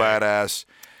 total okay. badass.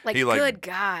 Like he, like, good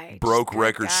guy, just Broke good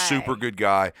records, guy. super good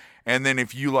guy. And then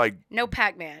if you like, No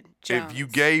Pac-Man. if you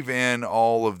Jones. gave in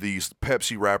all of these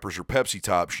Pepsi wrappers or Pepsi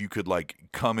tops, you could like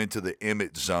come into the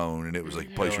Emmett zone, and it was like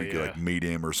a place Oh, where you could yeah. like meet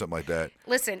him or something like that.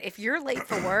 Listen, if you're late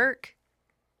for work,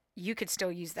 you could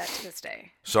still use that to this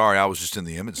day. Sorry, I was just in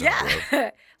the Emmett zone, bro.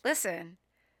 Yeah. Listen,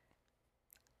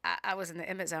 I was in the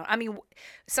Emmett zone. I mean,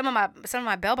 some of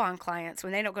my bail bond clients,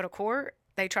 when they don't go to court,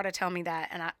 they try to tell me that,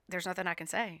 and there's nothing I can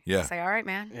say. Yeah. I say, all right,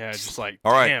 man. Yeah, just like,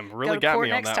 All right. damn, really to got court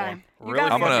me on next that time. one. You Really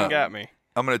got me. fucking I'm gonna- got me.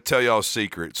 I'm going to tell y'all a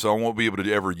secret, so I won't be able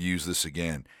to ever use this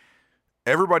again.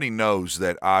 Everybody knows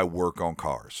that I work on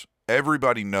cars.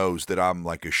 Everybody knows that I'm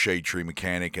like a shade tree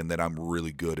mechanic and that I'm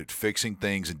really good at fixing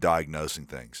things and diagnosing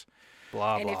things.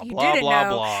 Blah, And blah, if you blah, didn't blah,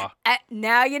 know, blah.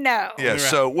 Now you know. Yeah, Right.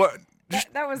 so what?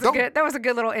 That was a don't- good. That was a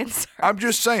good little insert. I'm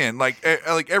just saying, like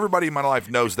everybody in my life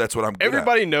knows that's what I'm good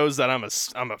Everybody knows that I'm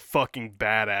a fucking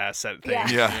badass at things. Yeah.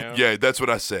 at. Yeah, you know? yeah, that's what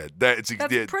I said. That's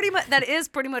That's pretty much. That is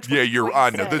pretty much. Yeah, what I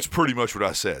you know. said. That's pretty much what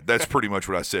I said. That's pretty much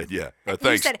what I said. Yeah. You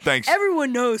Thanks. said, Thanks.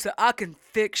 Everyone knows that I can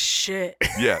fix shit,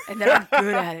 Yeah. and that I'm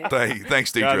good at it.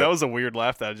 Thanks, God, Deidre. that was a weird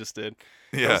laugh that I just did.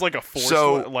 yeah. That was like a forced,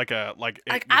 So like Like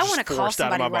it I was want to just call forced out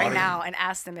of somebody my right body. now and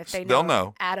ask them if they know, They'll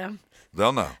know. Adam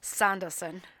they'll know.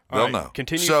 Sanderson. They'll All right, know.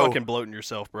 Continue So, fucking bloating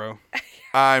yourself, bro.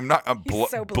 I'm not He's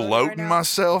so bloated right bloating now.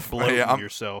 myself. Bloating Yeah,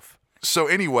 yourself. So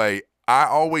anyway, I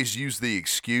always use the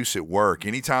excuse at work.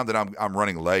 Anytime that I'm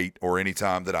running late or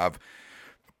anytime that I've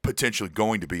potentially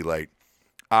going to be late,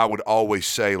 I would always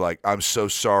say, like, I'm so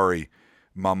sorry,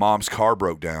 my mom's car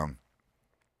broke down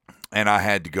and I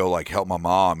had to go like help my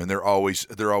mom. And they're always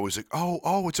like,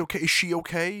 oh, it's okay. Is she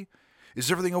okay? Is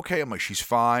everything okay? I'm like, she's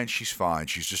fine. She's fine.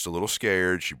 She's just a little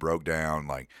scared. She broke down,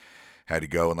 like had to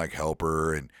go and like help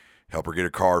her get her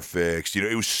car fixed. You know,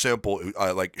 it was simple.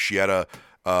 Like she had a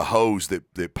hose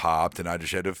that popped, and I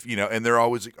just had to, and they're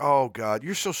always like, oh, God,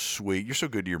 you're so sweet. You're so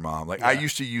good to your mom. Like, I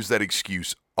used to use that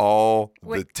excuse all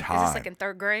the time. Is this like in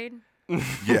 3rd grade?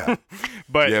 Yeah.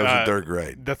 But Yeah, it was in 3rd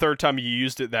grade. The 3rd time you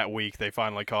used it that week, they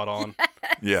finally caught on.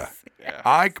 Yeah.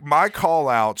 Yeah. My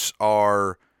call-outs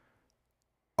are,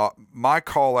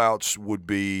 would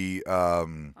be,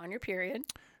 On your period.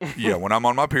 yeah, when I'm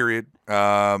on my period.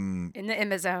 In the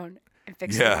Emma zone. And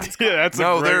fix Yeah. someone's car. Yeah, that's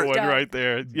No, a great they're- one Done. right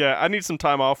there. Yeah, I need some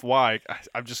time off. Why?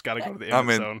 I've just got to go to the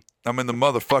Emmett zone. I'm in the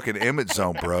motherfucking Emmett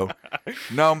zone, bro.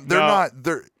 No, they're No. not.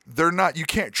 They're not. You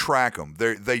can't track them.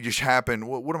 They just happen.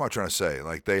 What am I trying to say?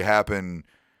 Like they happen.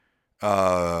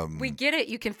 We get it.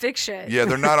 You can fix shit. Yeah,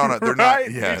 they're not on a. They're Right?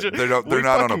 not. Yeah, You just- they're not. They're we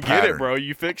not on a fucking pattern. Get it, bro.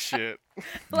 You fix shit.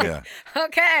 Yeah,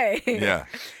 Okay. yeah.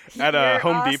 At You're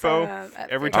Home Depot, awesome at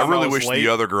every I time really was wish late, the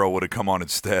other girl would have come on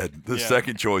instead. The Yeah.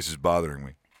 second choice is bothering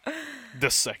me. the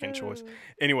second choice.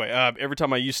 Anyway, every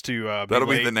time I used to That'll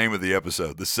be be the late, name of the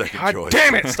episode. The second God choice.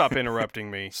 damn it! Stop interrupting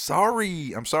me.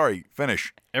 Sorry. I'm sorry.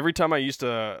 Finish. Every time I used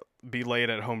to be late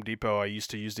at Home Depot, I used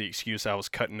to use the excuse I was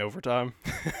cutting overtime.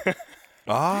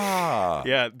 Ah.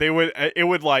 Yeah, it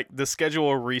would like the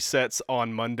schedule resets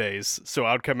on Mondays, so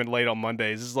I'd come in late on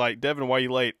Mondays. It's like, Devin, why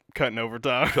you late? Cutting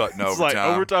overtime. Cutting It's like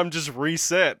overtime. overtime just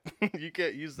reset. You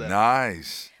can't use that.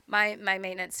 Nice. My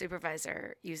maintenance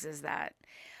supervisor uses that.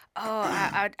 Oh,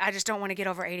 I just don't want to get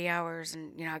over 80 hours,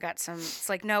 and I got some. It's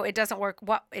like, no, it doesn't work.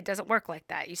 It doesn't work like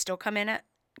that. You still come in at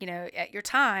at your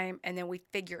time, and then we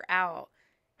figure out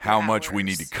How much we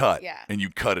need to hours. cut, Yeah. and you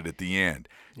cut it at the end.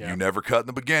 Yeah. You never cut in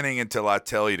the beginning until I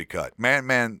tell you to cut.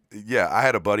 Man, yeah, I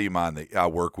had a buddy of mine that I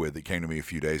work with that came to me a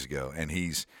few days ago, and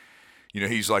he's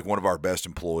like one of our best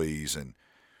employees, and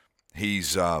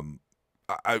he's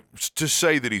to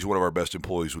say that he's one of our best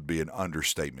employees would be an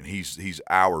understatement. He's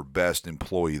our best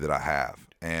employee that I have,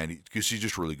 and because he's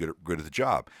just really good at the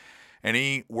job,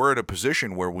 and we're in a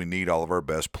position where we need all of our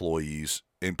best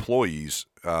employees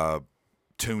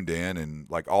tuned in and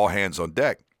like all hands on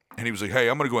deck. And he was like, hey,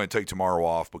 I'm going to go ahead and take tomorrow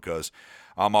off because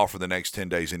I'm off for the next 10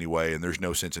 days anyway, and there's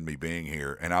no sense in me being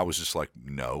here. And I was just like,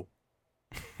 no,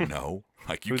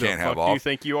 like you Who the can't have fuck do you off.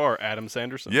 think you are, Adam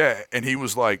Sanderson? Yeah, and he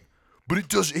was like, but it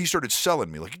does. He started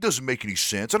selling me like it doesn't make any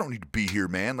sense. I don't need to be here,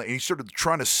 man. Like, and he started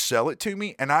trying to sell it to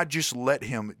me, and I just let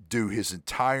him do his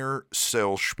entire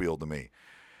sales spiel to me.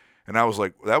 And I was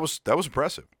like, that was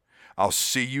impressive. I'll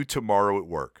see you tomorrow at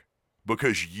work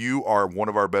because you are one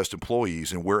of our best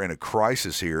employees, and we're in a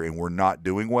crisis here, and we're not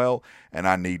doing well, and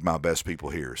I need my best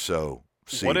people here. So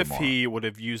see What you if tomorrow. he would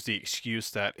have used the excuse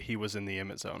that he was in the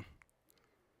Emmett zone?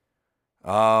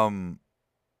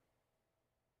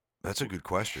 That's a good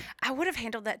question. I would have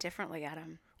handled that differently,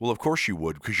 Adam. Well, of course you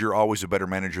would, because you're always a better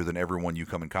manager than everyone you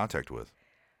come in contact with.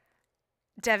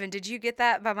 Devin, did you get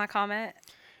that by my comment?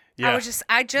 Yeah, I just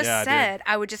Yeah, I did. said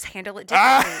I would just handle it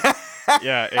differently.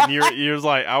 yeah, and you're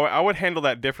like, I would handle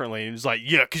that differently. And he's like,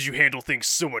 yeah, because you handle things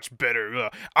so much better.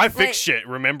 I fix Like- shit,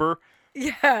 remember?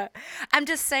 Yeah. I'm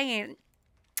just saying,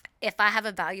 if I have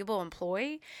a valuable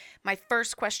employee, my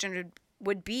first question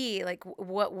would be like,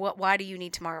 why do you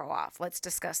need tomorrow off? Let's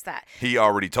discuss that. He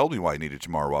already told me why he needed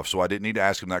tomorrow off, so I didn't need to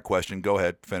ask him that question. Go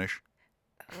ahead, finish.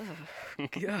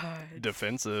 God.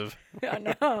 Defensive. I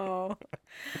know.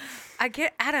 I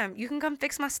get Adam, you can come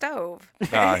fix my stove.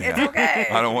 Ah, It's yeah. okay.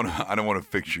 I don't want to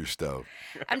fix your stove.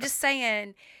 I'm just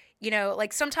saying,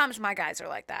 like sometimes my guys are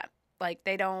like that. Like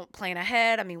they don't plan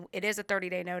ahead. I mean, it is a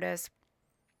 30-day notice,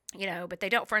 but they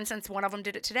don't. For instance, one of them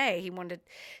did it today. He wanted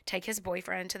to take his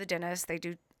boyfriend to the dentist. They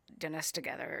do dentist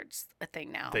together. It's a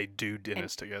thing now. They do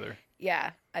dinners together.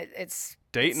 Yeah, it's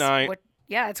Date it's night.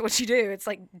 it's what you do. It's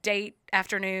like date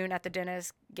afternoon at the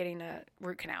dentist getting a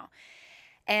root canal.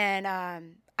 And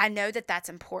I know that that's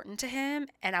important to him,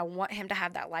 and I want him to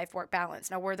have that life-work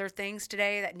balance. Now, were there things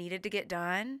today that needed to get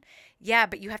done? Yeah,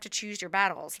 but you have to choose your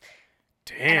battles.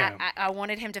 Damn. And I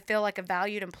wanted him to feel like a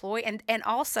valued employee, and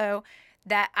also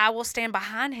that I will stand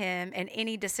behind him in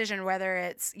any decision, whether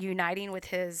it's uniting with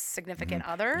his significant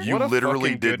other. You What a literally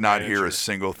fucking did good not hear manager. a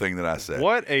single thing that I said.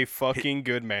 What a fucking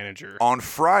good manager. On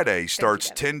Friday starts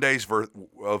Devin. 10 days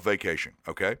of vacation,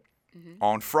 okay?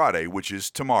 on Friday, which is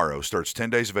tomorrow, starts 10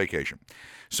 days of vacation.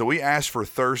 So we asked for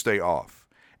Thursday off.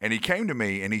 And he came to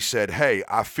me and he said, hey,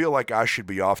 I feel like I should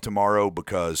be off tomorrow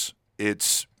because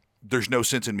there's no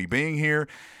sense in me being here.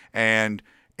 And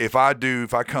if I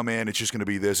come in, it's just going to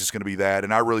be this, it's going to be that.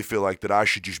 And I really feel like that I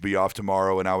should just be off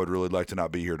tomorrow and I would really like to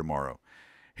not be here tomorrow.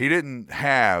 He didn't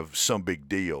have some big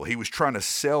deal. He was trying to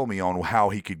sell me on how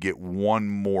he could get one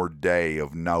more day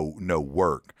of no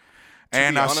work.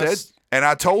 And I said, and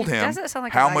I told him doesn't sound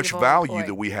like a how much valuable value employee.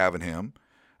 that we have in him.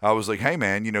 I was like, hey,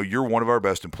 man, you're one of our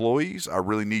best employees. I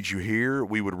really need you here.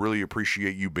 We would really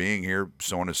appreciate you being here,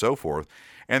 so on and so forth.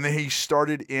 And then he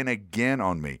started in again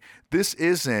on me. This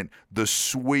isn't the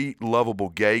sweet, lovable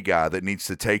gay guy that needs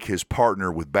to take his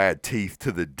partner with bad teeth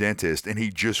to the dentist, and he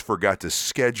just forgot to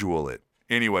schedule it.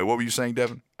 Anyway, what were you saying,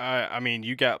 Devin? I mean,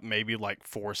 you got maybe like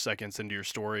 4 seconds into your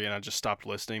story, and I just stopped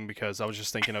listening because I was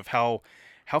just thinking of how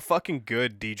fucking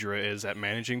good Deidre is at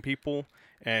managing people,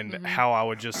 and how I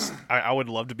would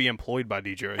love to be employed by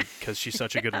Deidre because she's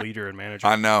such a good leader and manager.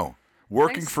 I know.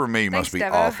 Working Thanks- for me must thanks, be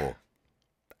Devo. awful.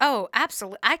 Oh,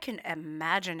 absolutely. I can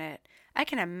imagine it. I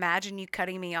can imagine you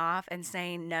cutting me off and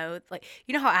saying no. Like,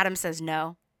 you know how Adam says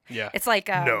no? Yeah. It's like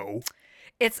No.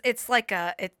 It's like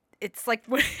it's like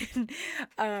when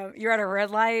you're at a red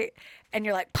light and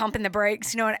you're like pumping the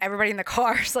brakes, and everybody in the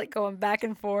car is like going back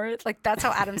and forth. Like, that's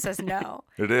how Adam says no.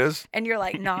 It is? And you're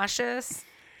like nauseous.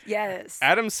 Yes.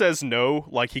 Adam says no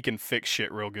like he can fix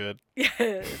shit real good.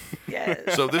 Yes.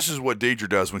 Yes. So this is what Deidre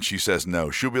does when she says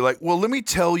no. She'll be like, well, let me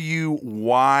tell you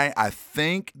why I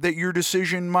think that your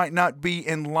decision might not be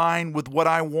in line with what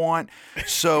I want.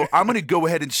 So I'm going to go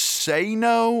ahead and say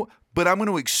no, but I'm going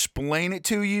to explain it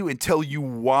to you and tell you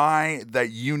why that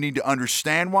you need to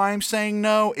understand why I'm saying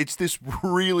no. It's this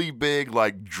really big,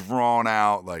 like, drawn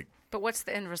out, like, But what's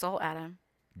the end result, Adam?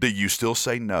 that you still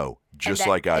say no, just And that-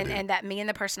 like I and, do. And that me and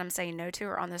the person I'm saying no to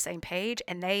are on the same page,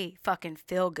 and they fucking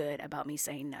feel good about me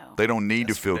saying no. They don't need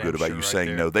That's to feel damn good about sure you right saying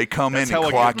there. no. They come That's in and how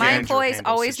a clock good My in. manager employees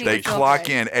handles always need to They situations. feel clock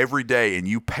good. in every day and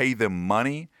you pay them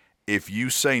money. If you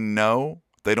say no,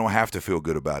 they don't have to feel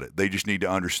good about it. They just need to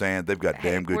understand they've got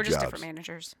Hey, damn good we're just jobs. different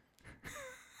managers.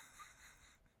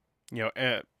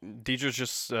 Deidre's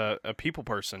just a people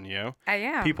person, I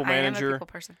am. People I am a manager. people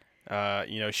person.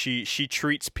 She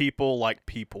treats people like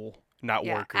people, not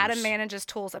Yeah, workers. Adam manages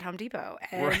tools at Home Depot,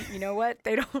 and Right. you know what?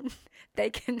 They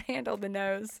can handle the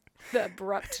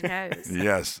abrupt nose.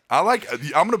 Yes. I'm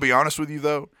going to be honest with you,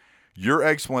 though. Your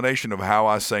explanation of how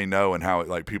I say no and how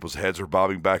like people's heads are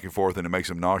bobbing back and forth and it makes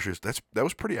them nauseous, that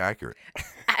was pretty accurate.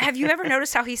 Have you ever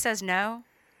noticed how he says no?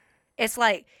 It's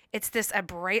like it's this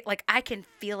like I can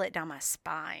feel it down my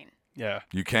spine. Yeah.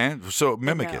 You can? So The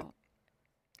mimic it. no.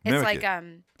 It's Mimic like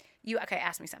it. okay,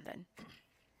 ask me something.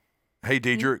 Hey,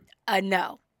 Deidre.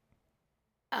 No.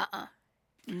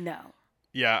 No.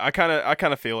 Yeah, I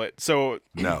kind of feel it. So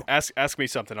No. ask me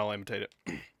something, I'll imitate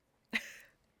it.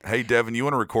 Hey, Devin, you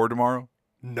want to record tomorrow?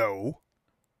 No.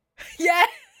 Yeah.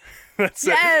 That's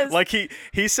Yes. it. Like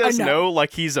he says no. no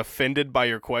like he's offended by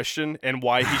your question and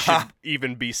why he should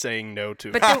even be saying no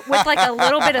to But it. with like a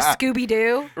little bit of Scooby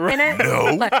Doo in it.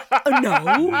 No. Like,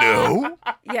 no. No.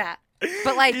 Yeah.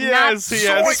 But like Yes, not he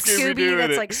has short Scooby-Doo Scooby in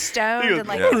that's it. like stoned He goes, and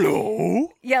like hello.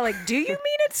 yeah, like do you mean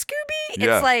it, Scooby?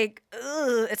 Yeah. It's like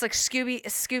ugh, it's like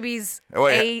Scooby's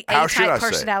Wait, how should I A-type say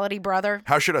it? personality brother.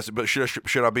 How should I say? But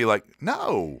should I be like,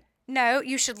 no? No,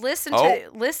 you should listen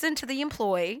to the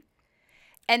employee,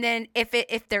 and then if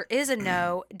there is a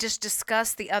no, just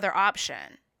discuss the other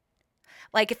option.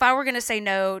 Like if I were going to say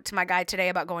no to my guy today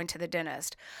about going to the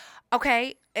dentist,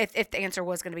 okay, if the answer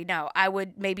was going to be no, I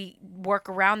would maybe work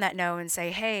around that no and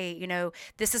say, hey,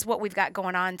 this is what we've got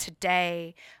going on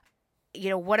today.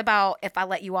 What about if I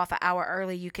let you off an hour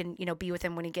early? You can, be with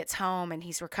him when he gets home and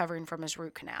he's recovering from his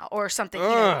root canal or something.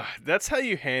 Ugh, that's how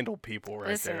you handle people right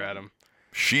Listen. there, Adam.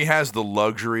 She has the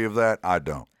luxury of that. I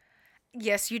don't.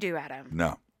 Yes, you do, Adam.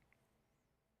 No.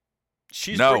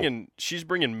 She's No.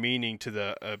 bringing meaning to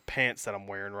the pants that I'm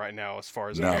wearing right now as far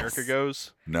as No. America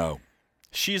goes. No.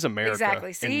 She's America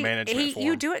Exactly. See, in management form.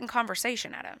 you do it in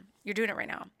conversation, Adam. You're doing it right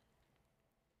now.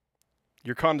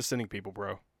 You're condescending people,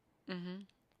 bro. Mm-hmm.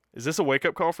 Is this a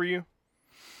wake-up call for you?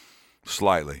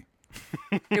 Slightly.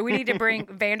 Do we need to bring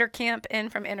Vanderkamp in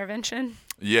from intervention?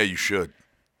 Yeah, you should.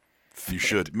 You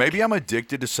should. Maybe I'm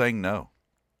addicted to saying no.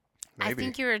 Maybe. I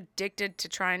think you're addicted to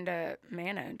trying to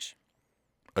manage.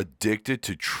 Addicted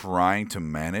to trying to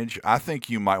manage? I think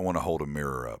you might want to hold a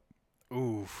mirror up.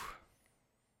 Oof.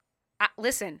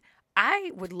 Listen,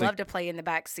 I would love to play in the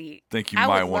back seat. Think you I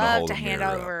might would want to love hold to a hand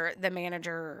mirror up. over the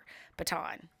manager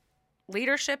baton.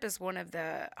 Leadership is one of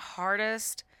the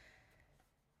hardest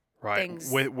Right.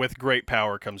 things. With great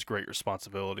power comes great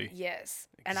responsibility. Yes.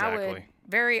 And I would, Exactly.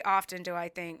 very often do I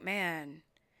think, man,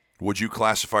 Would you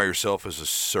classify yourself as a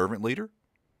servant leader?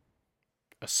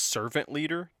 A servant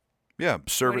leader? Yeah,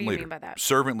 servant you leader. mean by that?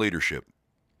 Servant leadership.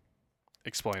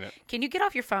 Explain it. can you get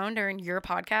off your phone during your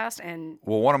podcast? And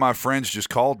Well, one of my friends just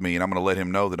called me, and I'm going to let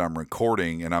him know that I'm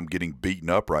recording and I'm getting beaten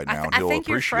up right now, and I he'll think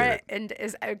your appreciate it. friend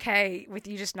is okay with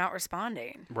you just not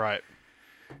responding. Right.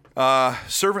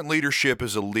 Servant leadership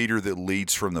is a leader that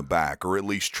leads from the back, or at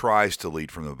least tries to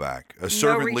lead from the back. A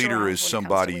servant reach leader arounds is when it comes to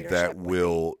somebody leadership that with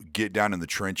will get down in the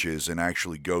trenches and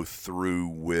actually go through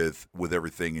with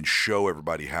everything and show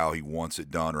everybody how he wants it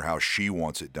done or how she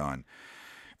wants it done.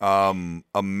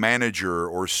 A manager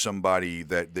or somebody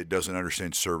that doesn't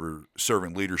understand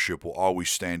servant leadership will always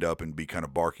stand up and be kind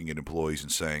of barking at employees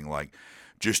and saying, like,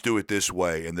 just do it this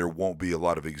way, and there won't be a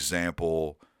lot of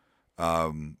example.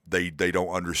 They don't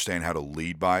understand how to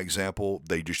lead by example.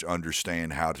 They just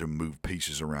understand how to move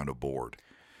pieces around a board.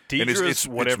 And Deidre's it's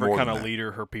whatever more kind than of that.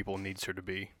 leader her people needs her to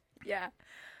be. Yeah.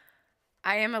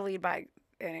 I am a lead by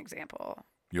an example.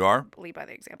 You are? Lead by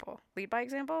the example. Lead by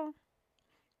example?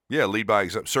 Yeah, lead by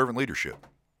servant leadership.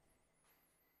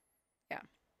 Yeah.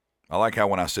 I like how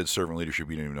when I said servant leadership,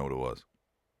 you didn't even know what it was.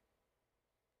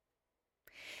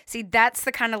 See, that's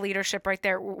the kind of leadership right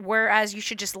there. Whereas you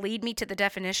should just lead me to the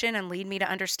definition and lead me to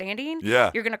understanding.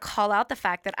 Yeah. You're going to call out the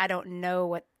fact that I don't know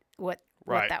what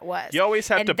Right. that was. You always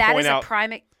have and to that point is out.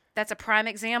 that's a prime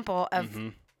example of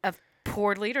Mhm.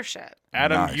 poor leadership.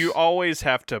 Adam, Nice. you always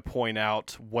have to point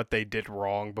out what they did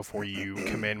wrong before you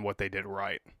commend what they did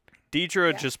right.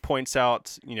 Deidre Yeah. just points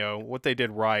out, what they did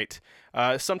right.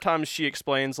 Sometimes she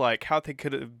explains like how they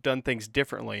could have done things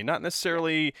differently, not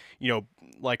necessarily,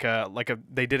 like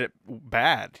they did it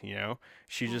bad.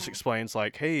 She just explains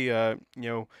like, hey,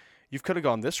 you could have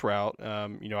gone this route.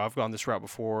 I've gone this route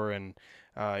before, and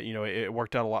it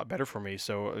worked out a lot better for me.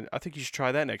 So I think you should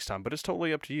try that next time. But it's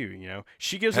totally up to you.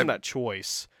 She gives them that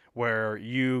choice where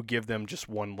you give them just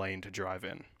one lane to drive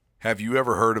in. Have you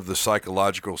ever heard of the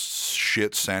psychological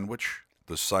shit sandwich?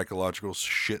 The psychological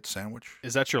shit sandwich?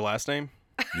 Is that your last name?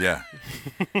 Yeah.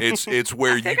 It's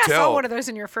where I you think I saw tell, one of those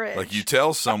in your fridge. like, you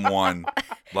tell someone,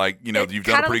 like, It you've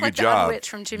done a kinda pretty looked good like the job. Unwitch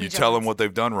from Jimmy You tell them John's. what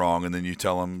they've done wrong, and then you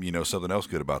tell them, something else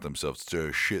good about themselves. It's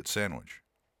a shit sandwich.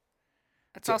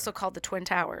 It's also called the Twin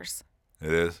Towers.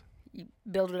 It is. You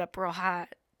build it up real high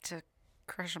to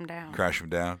crush them down. Crash them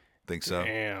down. Think so?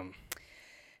 Damn.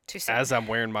 Too soon. As I'm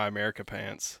wearing my America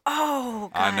pants. Oh,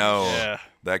 gosh. I know. Yeah.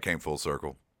 That came full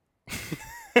circle.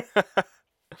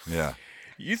 Yeah.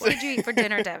 You What think? did you eat for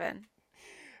dinner, Devin?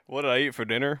 What did I eat for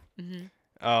dinner? Mm-hmm.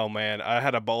 Oh man, I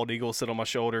had a bald eagle sit on my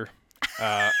shoulder.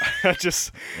 I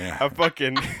Yeah.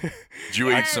 fucking Did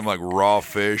you eat some, like, raw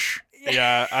fish?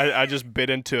 yeah. I just bit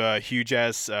into a huge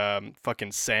ass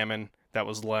fucking salmon that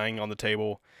was laying on the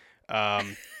table.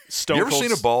 Stone You ever Cold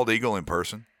seen a bald eagle in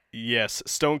person? Yes,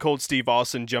 Stone Cold Steve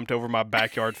Austin jumped over my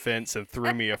backyard fence and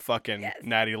threw me a fucking Yes.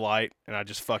 natty light, and I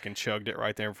just fucking chugged it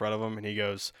right there in front of him. And he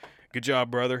goes, "Good job,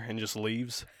 brother," and just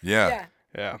leaves. Yeah.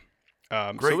 Yeah.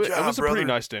 Great so it job, was a brother. pretty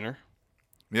nice dinner.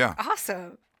 Yeah.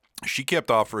 Awesome. She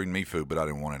kept offering me food, but I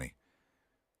didn't want any.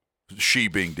 She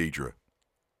being Deidre.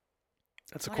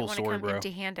 That's a Why cool do you story, wanna come bro.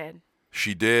 Empty-handed.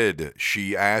 She did.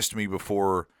 She asked me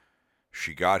before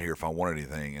she got here if I wanted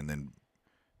anything, and then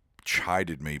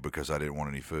chided me because I didn't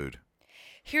want any food.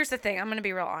 Here's the thing. I'm going to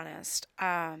be real honest.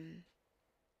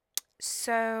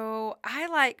 So I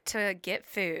like to get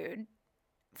food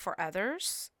for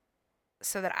others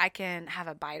so that I can have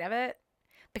a bite of it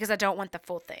because I don't want the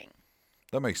full thing.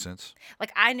 That makes sense.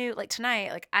 Like I knew, like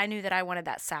tonight, like I knew that I wanted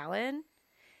that salad,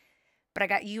 but I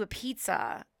got you a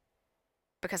pizza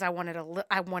because I wanted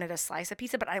a slice of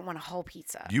pizza, but I didn't want a whole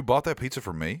pizza. You bought that pizza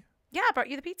for me? Yeah, I brought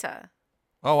you the pizza.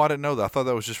 Oh, I didn't know that. I thought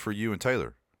that was just for you and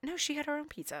Taylor. No, she had her own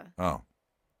pizza. Oh,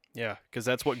 Yeah, because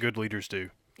that's what good leaders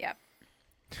do. Yep.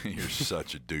 you're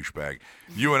such a douchebag.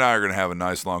 You and I are going to have a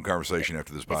nice long conversation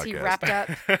after this Is he podcast. wrapped up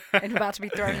and about to be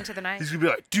thrown into the night? He's gonna be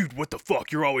like, "Dude, what the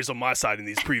fuck? You're always on my side in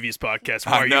these previous podcasts.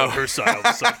 Why I are you know. on her side all of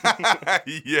a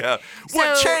sudden?" Yeah.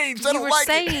 What So, changed? I don't you were like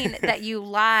saying it. that you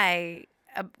lie,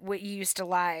 what you used to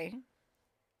lie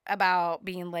about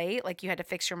being late, like you had to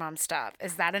fix your mom's stuff.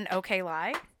 Is that an okay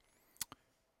lie?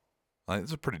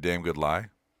 It's a pretty damn good lie.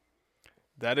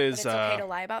 That But is. it's okay to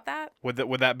lie about that? Would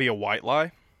that be a white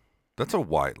lie? That's a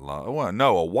white lie. Well,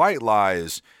 no, a white lie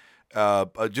is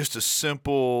just a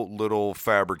simple little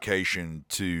fabrication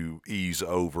to ease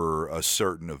over a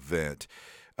certain event.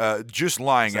 Just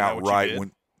lying Is that what you outright did?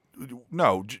 when.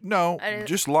 No, I-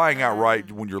 just lying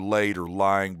outright when you're late or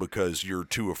lying because you're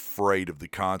too afraid of the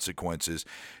consequences.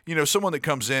 Someone that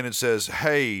comes in and says,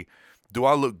 "Hey, do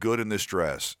I look good in this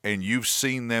dress? And you've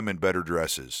seen them in better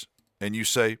dresses. And you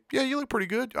say, yeah, you look pretty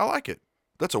good. I like it.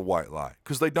 That's a white lie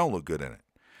because they don't look good in it.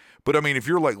 But, I mean, if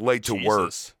you're, like, late to work.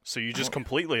 Jesus. So you just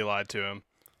completely lied to him.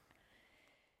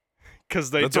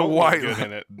 Because they That's don't a white look good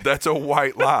in it. That's a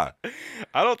white lie.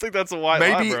 I don't think that's a white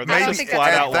Maybe, lie, bro. I don't That's think just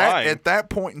that's flat out lying. At that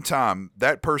point in time,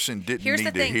 that person didn't Here's the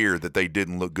need to thing. hear that they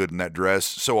didn't look good in that dress.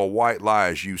 So a white lie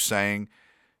is you saying,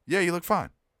 yeah, you look fine.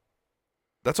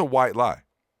 That's a white lie.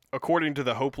 According to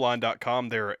the hopeline.com,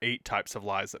 there are 8 types of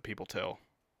lies that people tell.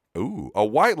 Ooh, a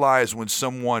white lie is when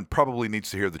someone probably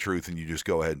needs to hear the truth and you just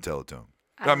go ahead and tell it to them.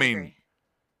 I mean, agree.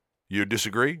 You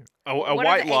disagree? A What are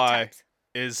white the 8 lie types?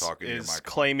 is Talking to your is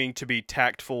microphone. claiming to be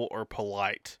tactful or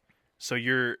polite. So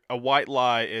a white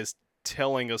lie is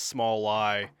telling a small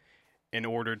lie in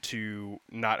order to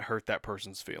not hurt that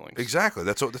person's feelings. Exactly.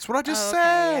 That's what I just Oh, okay,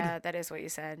 said. Yeah, that is what you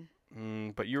said.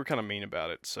 But you were kind of mean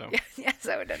about it, so. Yeah,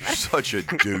 so it doesn't matter. Such a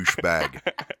douchebag.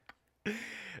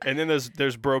 And then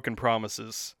there's broken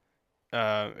promises.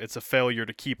 It's a failure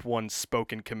to keep one's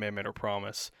spoken commitment or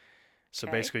promise. So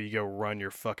Okay. basically, you go run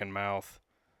your fucking mouth.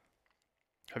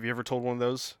 Have you ever told one of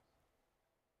those,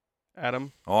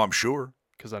 Adam? Oh, I'm sure.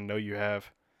 Because I know you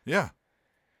have. Yeah.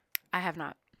 I have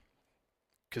not.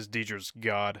 Because Deidre's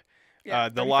God. Yeah,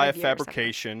 The lie of 35 years, I've not.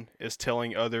 fabrication is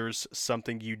telling others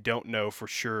something you don't know for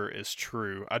sure is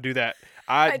true. I do that.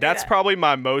 I do That's that. probably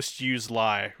my most used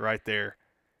lie right there.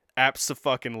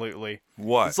 Abso-fucking-lutely.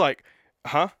 What? It's like,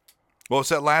 huh? What was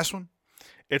that last one?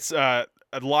 It's a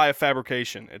lie of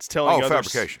fabrication. It's telling Oh,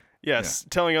 others. fabrication. Yes,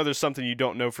 telling others something you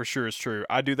don't know for sure is true.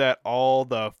 I do that all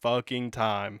the fucking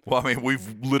time. Well, I mean,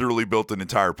 we've literally built an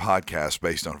entire podcast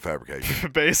based on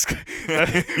fabrication. Basically, we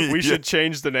Yeah. should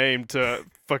change the name to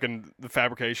fucking the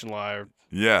fabrication lie or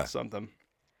Yeah. something.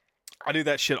 I do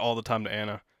that shit all the time to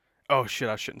Anna. Oh shit,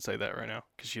 I shouldn't say that right now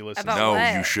because she listens. About No,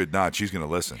 what? you should not. She's going to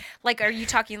listen. Like, are you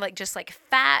talking like just like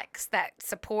facts that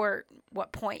support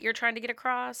what point you're trying to get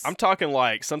across? I'm talking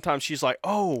like sometimes she's like,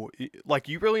 "Oh, like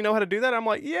you really know how to do that?" I'm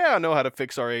like, "Yeah, I know how to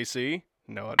fix our AC."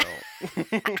 No,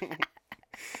 I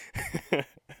don't.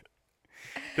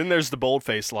 Then there's the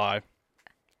bold-faced lie,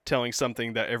 telling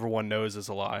something that everyone knows is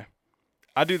a lie.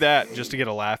 I do that just to get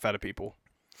a laugh out of people.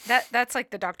 That's like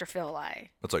the Dr. Phil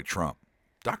lie. That's like Trump.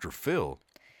 Dr. Phil.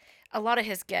 A lot of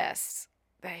his guests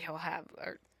that he'll have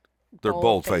are They're bold-faced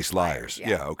bold-faced liars.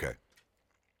 Yeah, okay.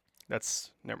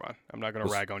 That's never mind. I'm not gonna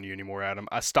Was- rag on you anymore, Adam.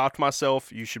 I stopped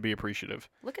myself. You should be appreciative.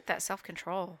 Look at that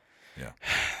self-control.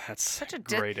 That's Such a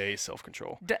grade A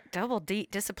self-control. Double D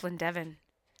discipline, Devin.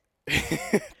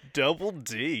 Double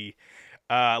D.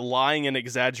 Lying and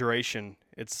exaggeration.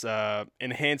 It's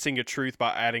enhancing a truth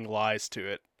by adding lies to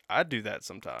it. I do that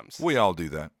sometimes. We all do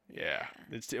that. Yeah.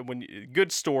 It's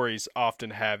good stories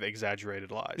often have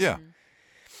exaggerated lies. Yeah.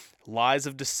 Lies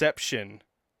of deception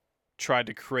try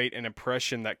to create an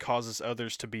impression that causes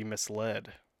others to be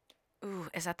misled. Ooh,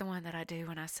 is that the one that I do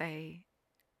when I say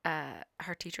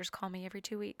her teachers call me every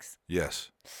 2 weeks? Yes.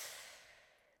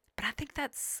 But I think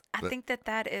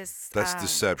that is That's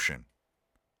deception.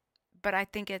 But I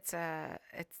think it's a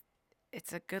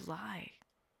good lie.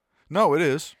 No, it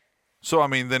is. So, I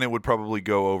mean, then it would probably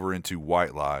go over into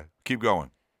white lie. Keep going.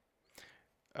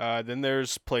 Then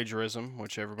there's plagiarism,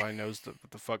 which everybody knows what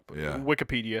the fuck. Yeah.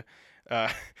 Wikipedia.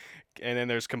 And then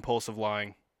there's compulsive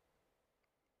lying.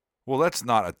 Well, that's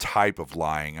not a type of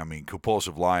lying. I mean,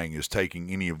 compulsive lying is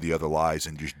taking any of the other lies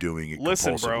and just doing it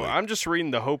Listen, bro, compulsively. I'm just reading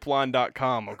the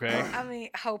hopeline.com, okay? I mean,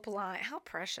 Hope line. How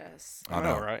precious. I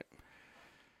know. right?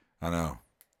 I know.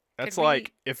 That's Could we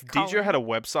like, if call Deidre had in? a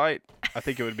website, I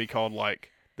think it would be called, like,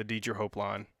 the Deidre Hope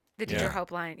Line. The teacher Yeah. Hope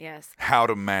line, yes. How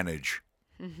to manage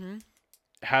Mm-hmm.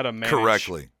 How to manage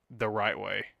correctly the right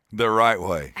way. the right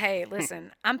way. Hey,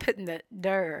 listen, I'm putting the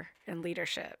 "der" in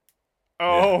leadership.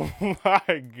 Oh, my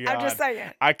God. I'm just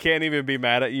saying. I can't even be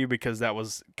mad at you because that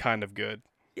was kind of good.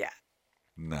 Yeah.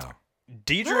 No.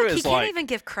 Deidre Look, he is can't like, even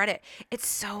give credit. It's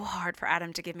so hard for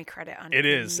Adam to give me credit on It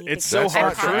is. anything. It's so That's hard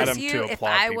not for true. Adam you, to if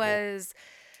applaud I people. was,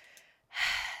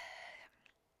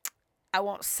 I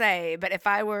won't say, but if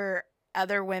I were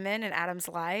other women in Adam's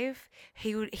life,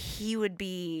 he would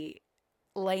be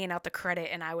laying out the credit,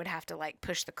 and I would have to like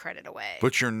push the credit away.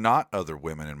 But you're not other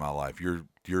women in my life. You're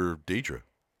Deidre.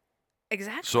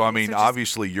 Exactly. So, I mean, just-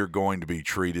 obviously you're going to be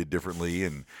treated differently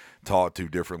and talked to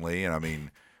differently. And I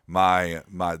mean,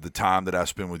 the time that I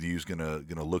spend with you is gonna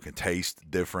look and taste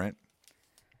different.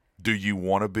 Do you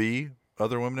want to be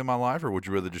other women in my life, or would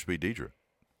you rather just be Deidre?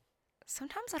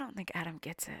 sometimes I don't think Adam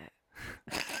gets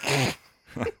it.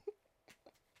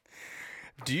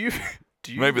 do you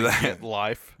Maybe even that- get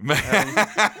life? Maybe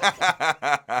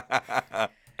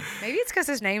it's because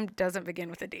his name doesn't begin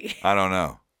with a D. I don't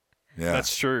know. Yeah.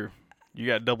 That's true. You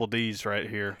got double D's right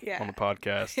here on the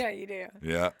podcast. Yeah, you do.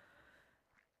 Yeah.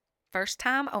 First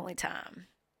time, only time.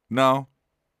 No.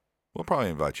 We'll probably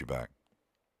invite you back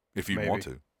if you Maybe. want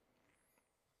to.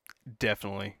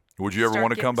 Definitely. Would you ever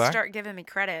want to come back? Start giving me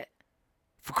credit.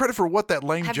 For credit for what? That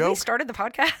lame Have joke? we started the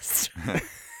podcast?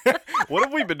 What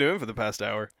have we been doing for the past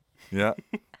hour? Yeah.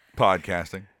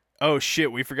 Podcasting. Oh,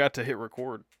 shit. We forgot to hit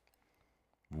record.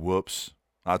 Whoops.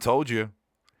 I told you.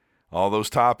 All those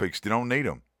topics, you don't need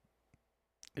them.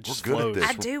 It just good at flows. this.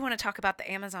 I do want to talk about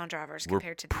the Amazon drivers We're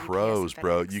compared to the pros, UPS and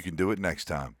bro. FedEx. You can do it next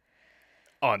time.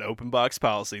 On Open Box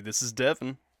Policy, this is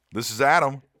Devin. This is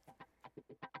Adam.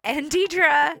 And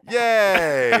Deidre.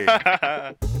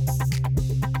 Yay!